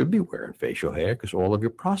 You should be wearing facial hair because all of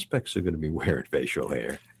your prospects are going to be wearing facial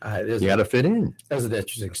hair. You got to fit in. There's an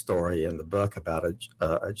interesting story in the book about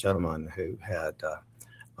a gentleman who had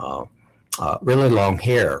really long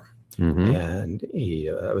hair, and he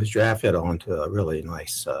was drafted onto a really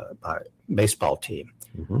nice baseball team,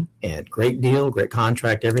 and great deal, great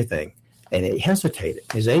contract, everything. And he hesitated.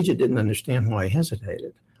 His agent didn't understand why he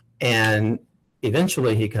hesitated. And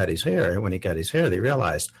eventually he cut his hair. And when he cut his hair, they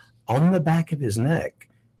realized on the back of his neck,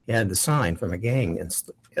 he had the sign from a gang,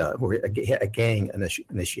 a gang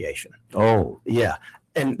initiation. Oh. Yeah.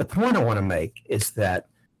 And the point I want to make is that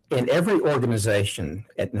in every organization,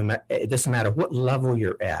 it doesn't matter what level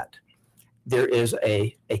you're at, there is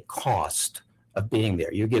a cost of being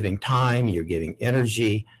there. You're giving time, you're giving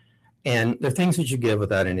energy, and there are things that you give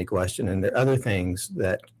without any question, and there are other things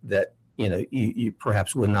that you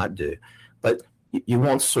perhaps would not do. But you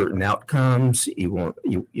want certain outcomes. You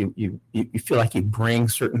feel like you bring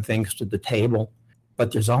certain things to the table,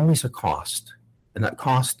 but there's always a cost, and that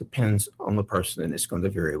cost depends on the person, and it's going to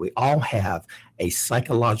vary. We all have a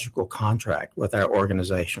psychological contract with our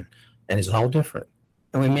organization, and it's all different,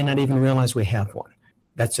 and we may not even realize we have one.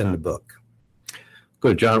 That's in the book.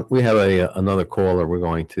 Good, John. We have another caller we're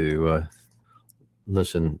going to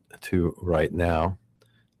listen to right now.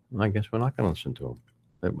 I guess we're not going to listen to him.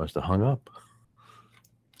 They must have hung up.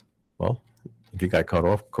 Well, if you got cut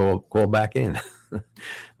off, call back in.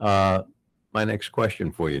 My next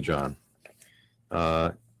question for you, John.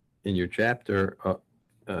 In your chapter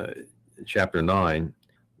 9,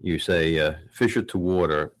 you say, fish are to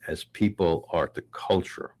water as people are to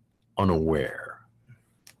culture, unaware.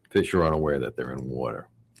 Fish are unaware that they're in water.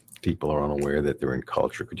 People are unaware that they're in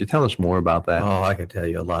culture. Could you tell us more about that? Oh, I could tell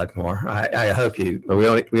you a lot more. I hope you.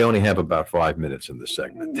 Well, we only have about 5 minutes in this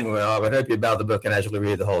segment. Well, I would hope you buy the book and actually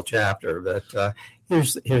read the whole chapter. But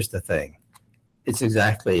here's the thing. It's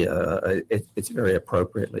exactly. It's very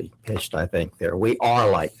appropriately pitched, I think. There, we are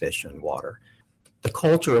like fish in water. The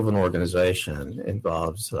culture of an organization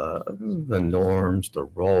involves the norms, the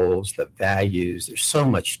roles, the values. There's so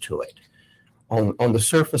much to it. On the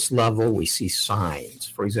surface level, we see signs.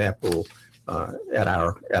 For example, at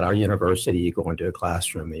our university, you go into a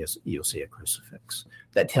classroom, you'll see a crucifix.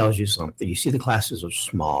 That tells you something. You see the classes are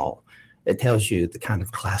small. It tells you the kind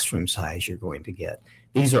of classroom size you're going to get.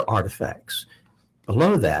 These are artifacts.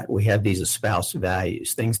 Below that, we have these espoused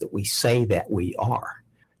values, things that we say that we are.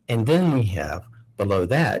 And then we have, below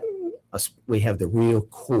that, we have the real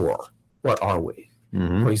core. What are we?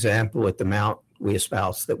 For example, at the Mount, we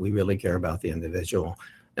espouse that we really care about the individual.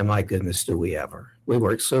 And my goodness, do we ever. We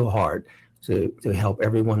work so hard to help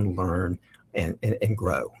everyone learn and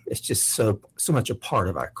grow. It's just so much a part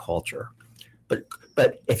of our culture.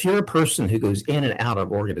 But if you're a person who goes in and out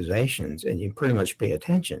of organizations and you pretty much pay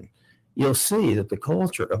attention, you'll see that the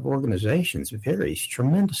culture of organizations varies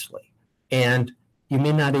tremendously. And you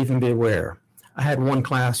may not even be aware. I had one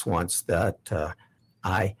class once that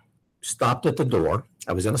I stopped at the door.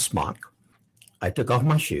 I was in a smock. I took off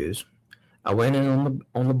my shoes. I went in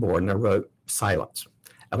on the board and I wrote silence.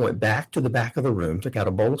 I went back to the back of the room, took out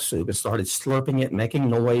a bowl of soup and started slurping it, making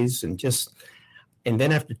noise and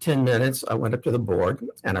then after 10 minutes, I went up to the board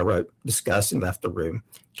and I wrote discuss and left the room.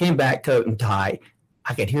 Came back, coat and tie.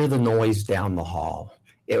 I could hear the noise down the hall.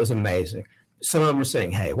 It was amazing. Some of them were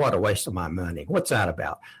saying, hey, what a waste of my money. What's that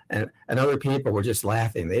about? And other people were just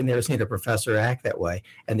laughing. They'd never seen a professor act that way.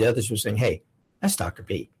 And the others were saying, hey, that's Dr.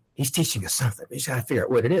 Pete. He's teaching us something. We just got to figure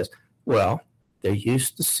out what it is. Well, they're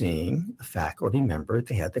used to seeing a faculty member at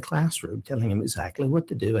the head of the classroom telling them exactly what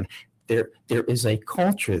to do. And there is a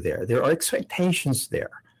culture there. There are expectations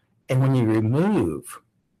there. And when you remove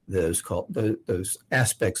those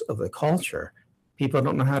aspects of the culture, people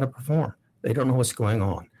don't know how to perform. They don't know what's going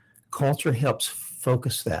on. Culture helps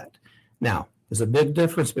focus that. Now, there's a big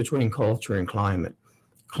difference between culture and climate.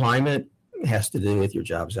 Climate has to do with your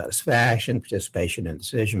job satisfaction, participation, and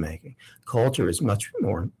decision-making. Culture is much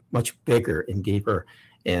bigger and deeper,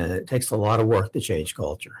 and it takes a lot of work to change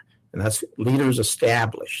culture. And that's leaders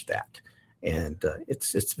establish that, and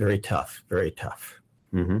it's very tough, very tough.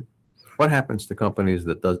 Mm-hmm. What happens to companies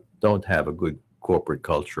that don't have a good corporate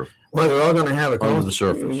culture? Well, they're all going to have a culture. Under the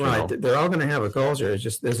surface, right? They're all going to have a culture. It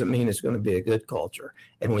just doesn't mean it's going to be a good culture.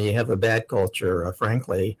 And when you have a bad culture,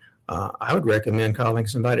 frankly, I would recommend calling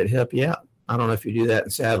somebody to help you out. I don't know if you do that in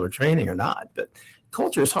Sadler training or not, but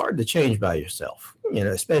culture is hard to change by yourself,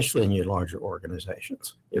 especially in your larger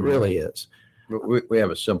organizations. It really is. We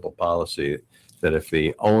have a simple policy that if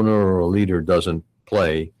the owner or a leader doesn't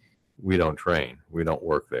play, we don't train. We don't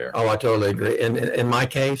work there. Oh, I totally agree. In my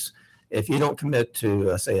case, If you don't commit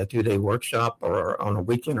to, say, a 2-day workshop or on a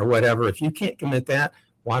weekend or whatever, if you can't commit that,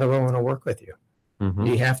 why do I want to work with you? Mm-hmm.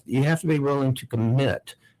 You have to be willing to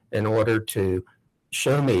commit in order to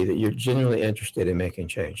show me that you're genuinely interested in making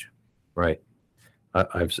change. Right.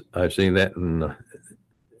 I've seen that, and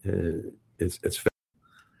it's.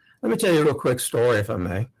 Let me tell you a real quick story, if I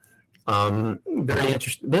may. Very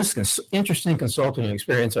interesting consulting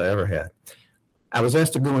experience I ever had. I was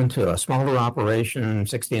asked to go into a smaller operation,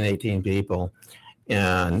 16, 18 people,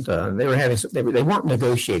 and they weren't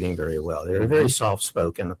negotiating very well. They were very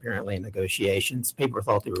soft-spoken, apparently, in negotiations. People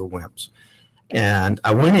thought they were wimps. And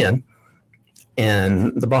I went in,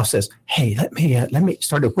 and the boss says, "Hey, let me,"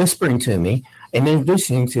 started whispering to me and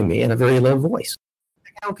introducing to me in a very low voice.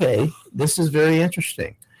 Okay, this is very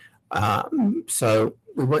interesting. So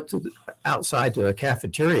we went outside to a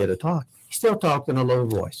cafeteria to talk. He still talked in a low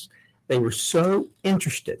voice. They were so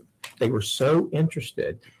interested. They were so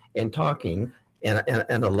interested in talking in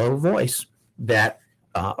a low voice that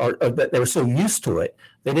they were so used to it,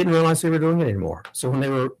 they didn't realize they were doing it anymore. So when they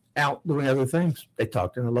were out doing other things, they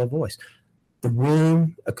talked in a low voice. The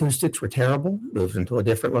room acoustics were terrible. Moved into a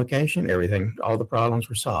different location. Everything, all the problems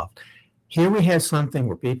were solved. Here we had something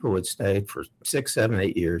where people would stay for 6, 7,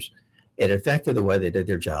 8 years. It affected the way they did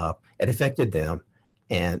their job. It affected them,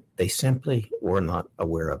 and they simply were not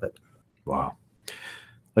aware of it. Wow.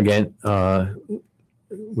 Again,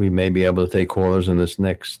 we may be able to take callers on this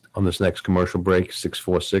next commercial break,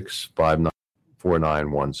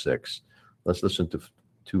 646-594916. Let's listen to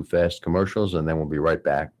 2 fast commercials, and then we'll be right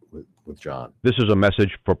back with John. This is a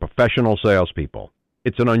message for professional salespeople.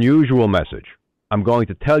 It's an unusual message. I'm going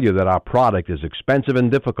to tell you that our product is expensive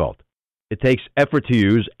and difficult. It takes effort to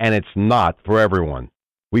use, and it's not for everyone.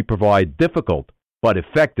 We provide difficult but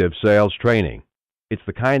effective sales training. It's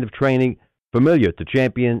the kind of training familiar to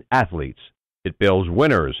champion athletes. It builds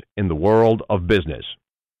winners in the world of business.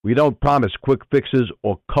 We don't promise quick fixes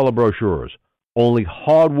or color brochures, only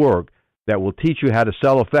hard work that will teach you how to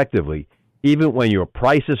sell effectively, even when your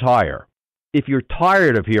price is higher. If you're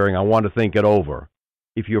tired of hearing, "I want to think it over,"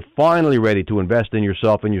 if you're finally ready to invest in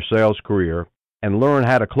yourself and your sales career and learn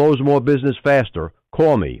how to close more business faster,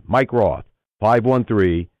 call me, Mike Roth,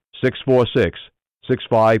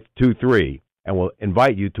 513-646-6523, and we'll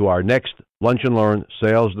invite you to our next Lunch and Learn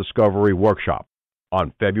Sales Discovery Workshop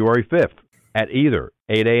on February 5th at either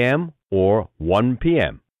 8 a.m. or 1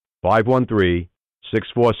 p.m.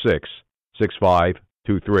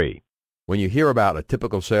 513-646-6523. When you hear about a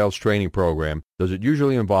typical sales training program, does it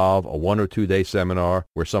usually involve a 1 or 2 day seminar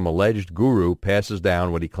where some alleged guru passes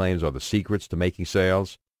down what he claims are the secrets to making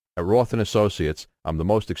sales? At Roth & Associates, I'm the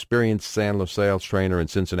most experienced Sandler sales trainer in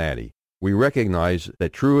Cincinnati. We recognize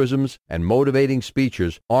that truisms and motivating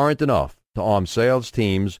speeches aren't enough to arm sales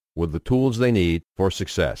teams with the tools they need for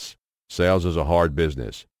success. Sales is a hard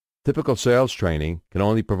business. Typical sales training can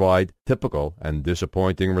only provide typical and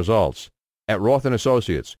disappointing results. At Roth &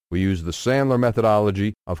 Associates, we use the Sandler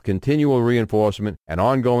methodology of continual reinforcement and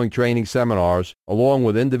ongoing training seminars, along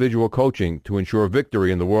with individual coaching to ensure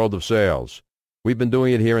victory in the world of sales. We've been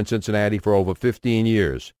doing it here in Cincinnati for over 15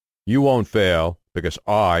 years. You won't fail because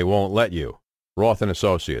I won't let you. Roth &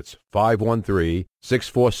 Associates,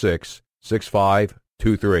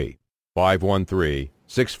 513-646-6523.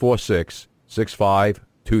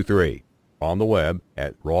 513-646-6523. On the web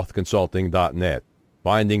at rothconsulting.net.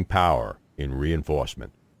 Finding power in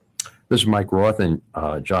reinforcement. This is Mike Roth and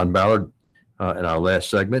John Ballard in our last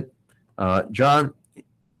segment. John,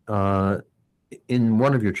 in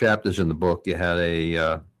one of your chapters in the book, you had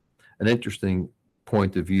an interesting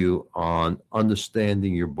point of view on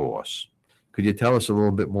understanding your boss. Could you tell us a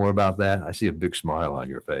little bit more about that? I see a big smile on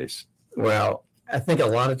your face. Well, I think a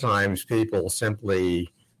lot of times people simply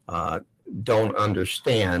don't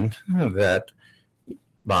understand that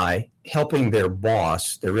by helping their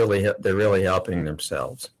boss, they're really helping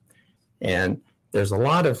themselves. And there's a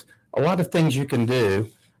lot of things you can do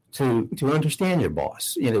to understand your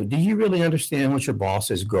boss. Do you really understand what your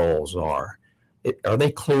boss's goals are? Are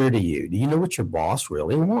they clear to you? Do you know what your boss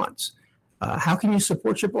really wants? How can you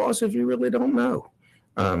support your boss if you really don't know?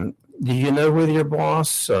 Do you know whether your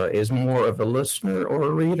boss is more of a listener or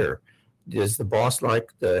a reader? Does the boss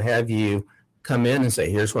like to have you come in and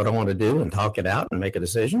say, "Here's what I want to do," and talk it out and make a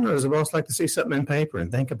decision? Or does the boss like to see something in paper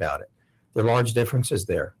and think about it? There are large differences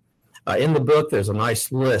there. In the book, there's a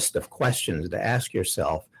nice list of questions to ask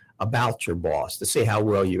yourself about your boss to see how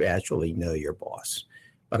well you actually know your boss.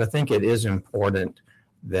 But I think it is important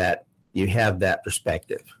that you have that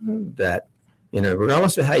perspective that,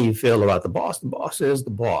 regardless of how you feel about the boss is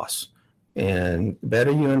the boss. And the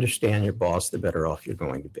better you understand your boss, the better off you're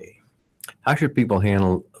going to be. How should people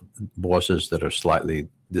handle bosses that are slightly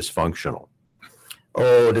dysfunctional?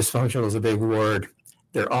 Oh, dysfunctional is a big word.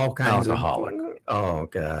 There are all kinds Alcoholic. Oh,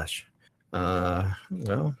 gosh.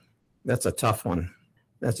 Well, that's a tough one.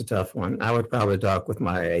 That's a tough one. I would probably talk with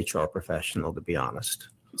my HR professional, to be honest,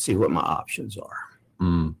 see what my options are.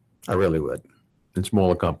 I really would. In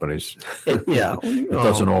smaller companies, it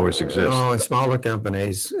doesn't always exist. Oh, in smaller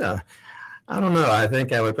companies, I don't know. I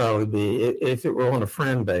think I would probably be, if it were on a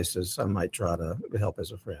friend basis, I might try to help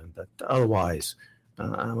as a friend. But otherwise,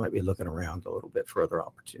 I might be looking around a little bit for other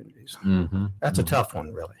opportunities. That's a tough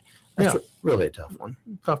one, really. That's really a tough one.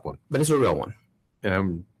 Tough one. But it's a real one.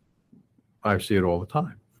 And I see it all the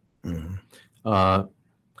time.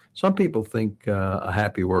 Some people think a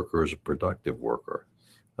happy worker is a productive worker.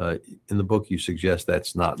 In the book, you suggest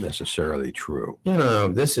that's not necessarily true.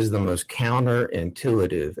 This is the most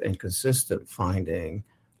counterintuitive and consistent finding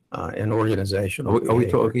in organizational behavior. Are we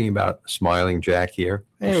talking about Smiling Jack here?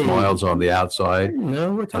 Hey, smiles on the outside,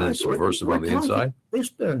 no, we're talking, and it's subversive on the inside? There's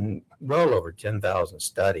been well over 10,000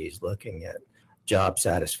 studies looking at job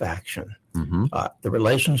satisfaction. The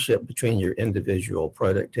relationship between your individual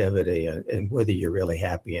productivity and whether you're really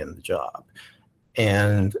happy in the job.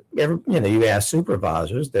 And you ask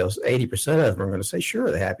supervisors, 80% of them are going to say,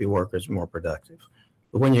 sure, the happy worker is more productive.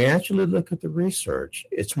 But when you actually look at the research,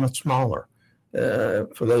 it's much smaller.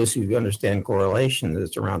 For those who understand correlation,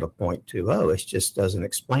 it's around a 0.20. It just doesn't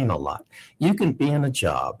explain a lot. You can be in a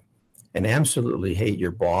job and absolutely hate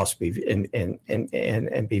your boss,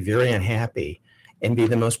 and be very unhappy, and be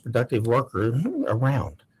the most productive worker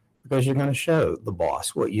around, because you're going to show the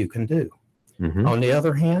boss what you can do. On the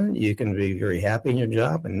other hand, you can be very happy in your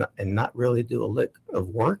job and not really do a lick of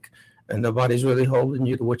work, and nobody's really holding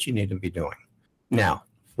you to what you need to be doing. Now,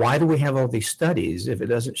 why do we have all these studies if it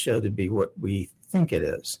doesn't show to be what we think it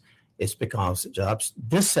is? It's because job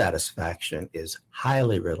dissatisfaction is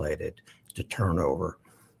highly related to turnover,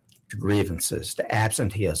 to grievances, to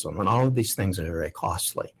absenteeism, and all of these things are very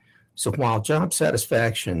costly. So while job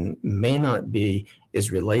satisfaction may not be as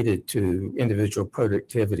related to individual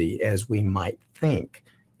productivity as we might think,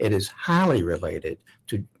 it is highly related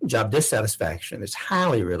to job dissatisfaction. It's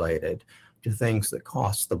highly related to things that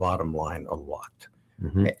cost the bottom line a lot.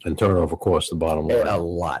 And turnover costs the bottom line. A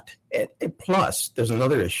lot. And plus, there's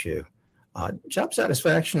another issue. Job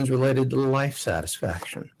satisfaction is related to life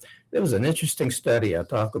satisfaction. There was an interesting study I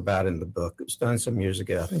talk about in the book. It was done some years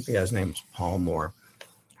ago. I think the guy's name was Paul Moore.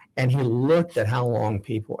 And he looked at how long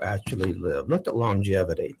people actually live, looked at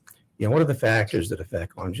longevity. What are the factors that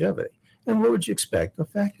affect longevity? And what would you expect to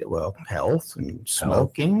affect it? Well, health and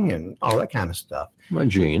smoking and all that kind of stuff. My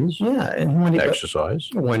genes. Yeah. And when exercise.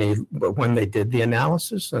 When they did the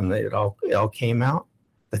analysis and it all came out,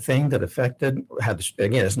 the thing that affected,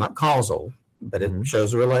 again, it's not causal, but it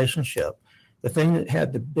shows a relationship. The thing that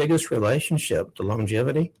had the biggest relationship to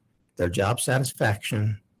longevity, their job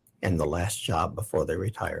satisfaction, and the last job before they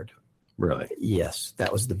retired. Really? Yes,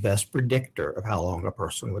 that was the best predictor of how long a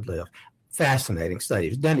person would live. Fascinating study. It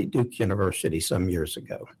was done at Duke University some years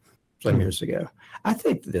ago. I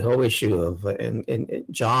think the whole issue of in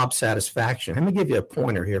job satisfaction, let me give you a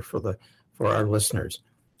pointer here for our listeners.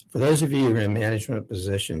 For those of you who are in management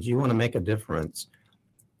positions, you want to make a difference.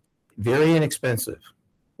 Very inexpensive.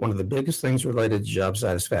 One of the biggest things related to job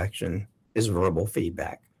satisfaction is verbal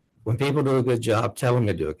feedback. When people do a good job, tell them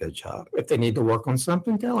to do a good job. If they need to work on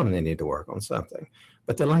something, tell them they need to work on something.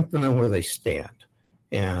 But they like to know where they stand.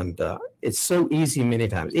 And it's so easy many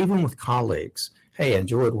times, even with colleagues. Hey,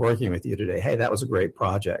 enjoyed working with you today. Hey, that was a great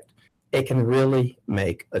project. It can really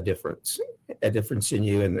make a difference in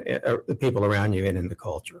you and the people around you and in the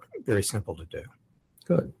culture. Very simple to do.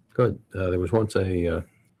 Good. There was once a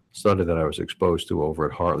study that I was exposed to over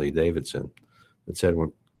at Harley-Davidson that said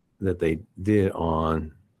that they did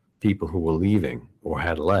on people who were leaving or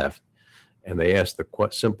had left, and they asked the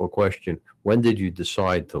simple question, when did you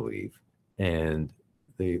decide to leave? And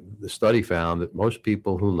the study found that most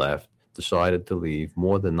people who left decided to leave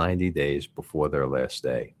more than 90 days before their last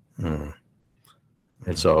day. And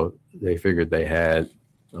so they figured they had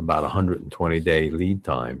about 120-day lead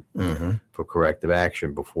time for corrective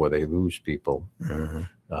action before they lose people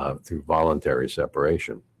through voluntary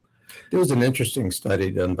separation. There was an interesting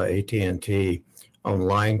study done by AT&T on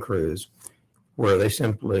line crews, where they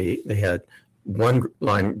had one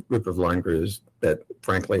group of line crews that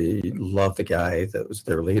frankly loved the guy that was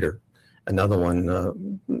their leader. Another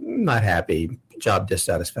one not happy, job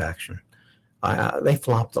dissatisfaction. They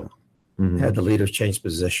flopped them, had the leaders change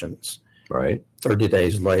positions. Right. 30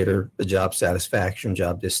 days later, the job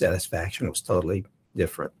dissatisfaction was totally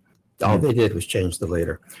different. All they did was change the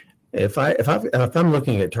leader. If I'm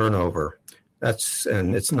looking at turnover,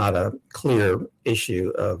 and it's not a clear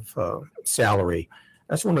issue of salary.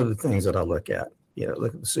 That's one of the things that I look at.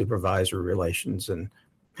 Look at the supervisor relations and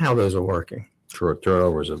how those are working.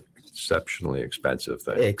 Turnover is an exceptionally expensive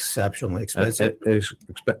thing. Exceptionally expensive.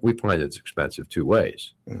 We find it's expensive two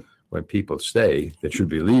ways. When people stay that should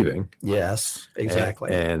be leaving. Yes,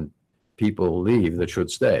 exactly. And people leave that should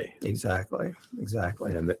stay. Exactly.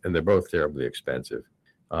 And they're both terribly expensive.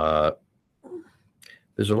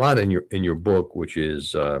 There's a lot in your book, which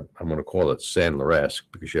is, I'm going to call it Sandler-esque,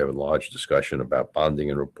 because you have a large discussion about bonding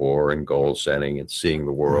and rapport and goal setting and seeing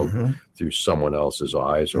the world through someone else's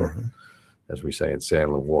eyes, or as we say in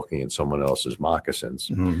Sandler, walking in someone else's moccasins.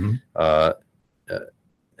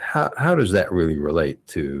 How does that really relate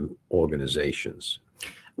to organizations?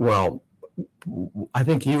 Well, I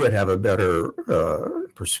think you would have a better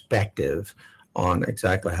perspective on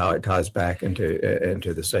exactly how it ties back into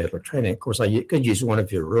the Sandler training. Of course, I could use one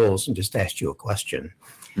of your rules and just ask you a question.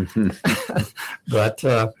 But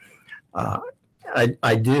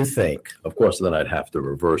I do think. Of course, then I'd have to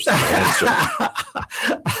reverse the answer.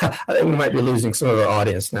 I think we might be losing some of our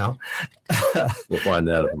audience now. We'll find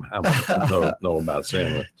out how much know about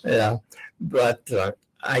Sandler. Yeah, but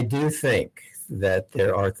I do think that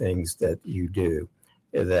there are things that you do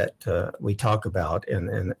that we talk about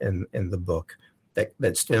in the book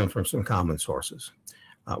that stem from some common sources.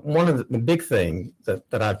 One of the big thing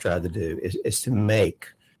that I've tried to do is to make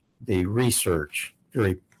the research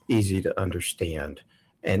very easy to understand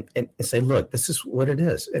and say, look, this is what it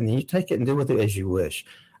is. And you take it and do with it as you wish.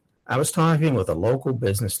 I was talking with a local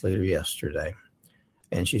business leader yesterday,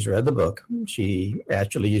 and she's read the book. She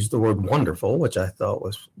actually used the word wonderful, which I thought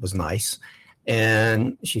was nice.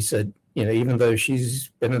 And she said, even though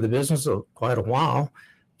she's been in the business quite a while,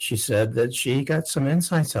 she said that she got some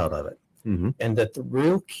insights out of it. And that the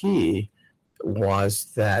real key was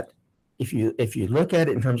that if you look at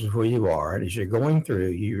it in terms of who you are, and as you're going through,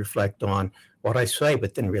 you reflect on what I say,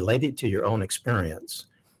 but then relate it to your own experience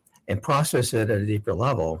and process it at a deeper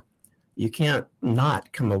level, you can't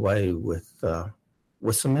not come away with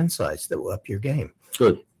some insights that will up your game.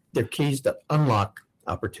 Good. They're keys to unlock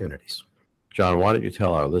opportunities. John, why don't you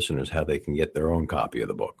tell our listeners how they can get their own copy of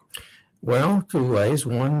the book? Well, two ways.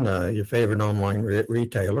 One, your favorite online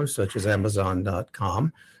retailers such as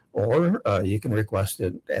Amazon.com, or you can request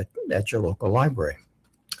it at your local library.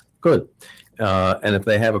 Good. And if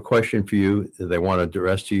they have a question for you that they want to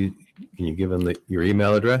address to you, can you give them your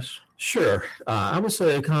email address? Sure. I would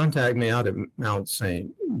say contact me out at Mount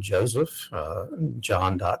St. Joseph,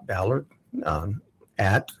 john.ballard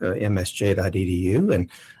at msj.edu. And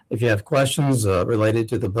if you have questions related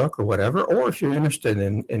to the book or whatever, or if you're interested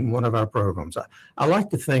in one of our programs, I like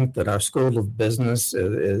to think that our School of Business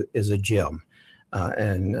is a gym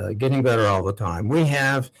and getting better all the time. We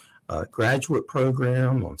have a graduate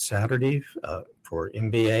program on Saturday for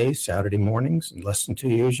MBAs, Saturday mornings. In less than 2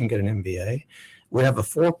 years, you can get an MBA. We have a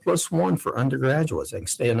 4+1 for undergraduates. They can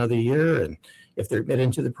stay another year, and if they're admitted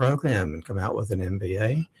into the program and come out with an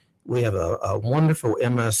MBA. We have a wonderful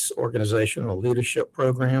MS organizational leadership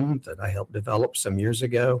program that I helped develop some years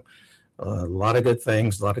ago. A lot of good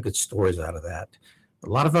things, a lot of good stories out of that. A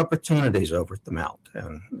lot of opportunities over at the Mount.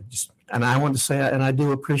 And I want to say, and I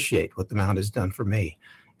do appreciate what the Mount has done for me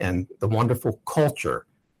and the wonderful culture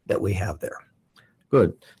that we have there.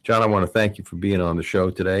 Good. John, I want to thank you for being on the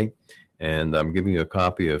show today. And I'm giving you a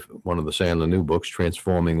copy of one of the Sandler new books,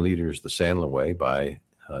 Transforming Leaders the Sandler Way by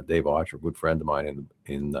Dave Archer, a good friend of mine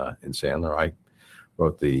in Sandler. I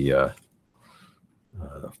wrote the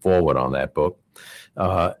foreword on that book.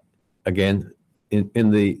 Again,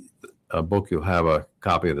 in the book, you'll have a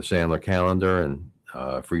copy of the Sandler calendar and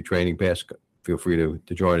free training pass. Feel free to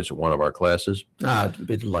join us at one of our classes. I'd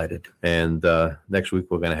be delighted. And next week,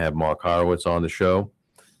 we're going to have Mark Horowitz on the show.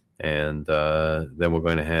 And then we're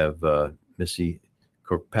going to have Missy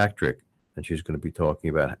Kirkpatrick, and she's going to be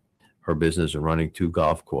talking about her business and running 2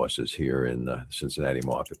 golf courses here in the Cincinnati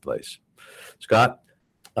marketplace. Scott,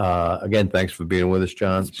 again, thanks for being with us,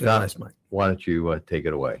 John. Scott, nice, Mike. Why don't you take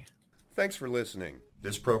it away? Thanks for listening.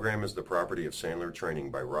 This program is the property of Sandler Training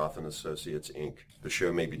by Roth & Associates, Inc. The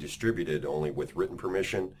show may be distributed only with written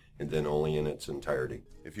permission and then only in its entirety.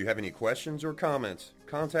 If you have any questions or comments,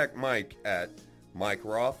 contact Mike at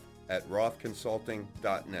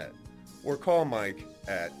mikeroth@rothconsulting.net or call Mike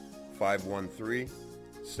at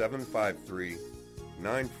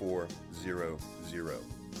 513-753-9400.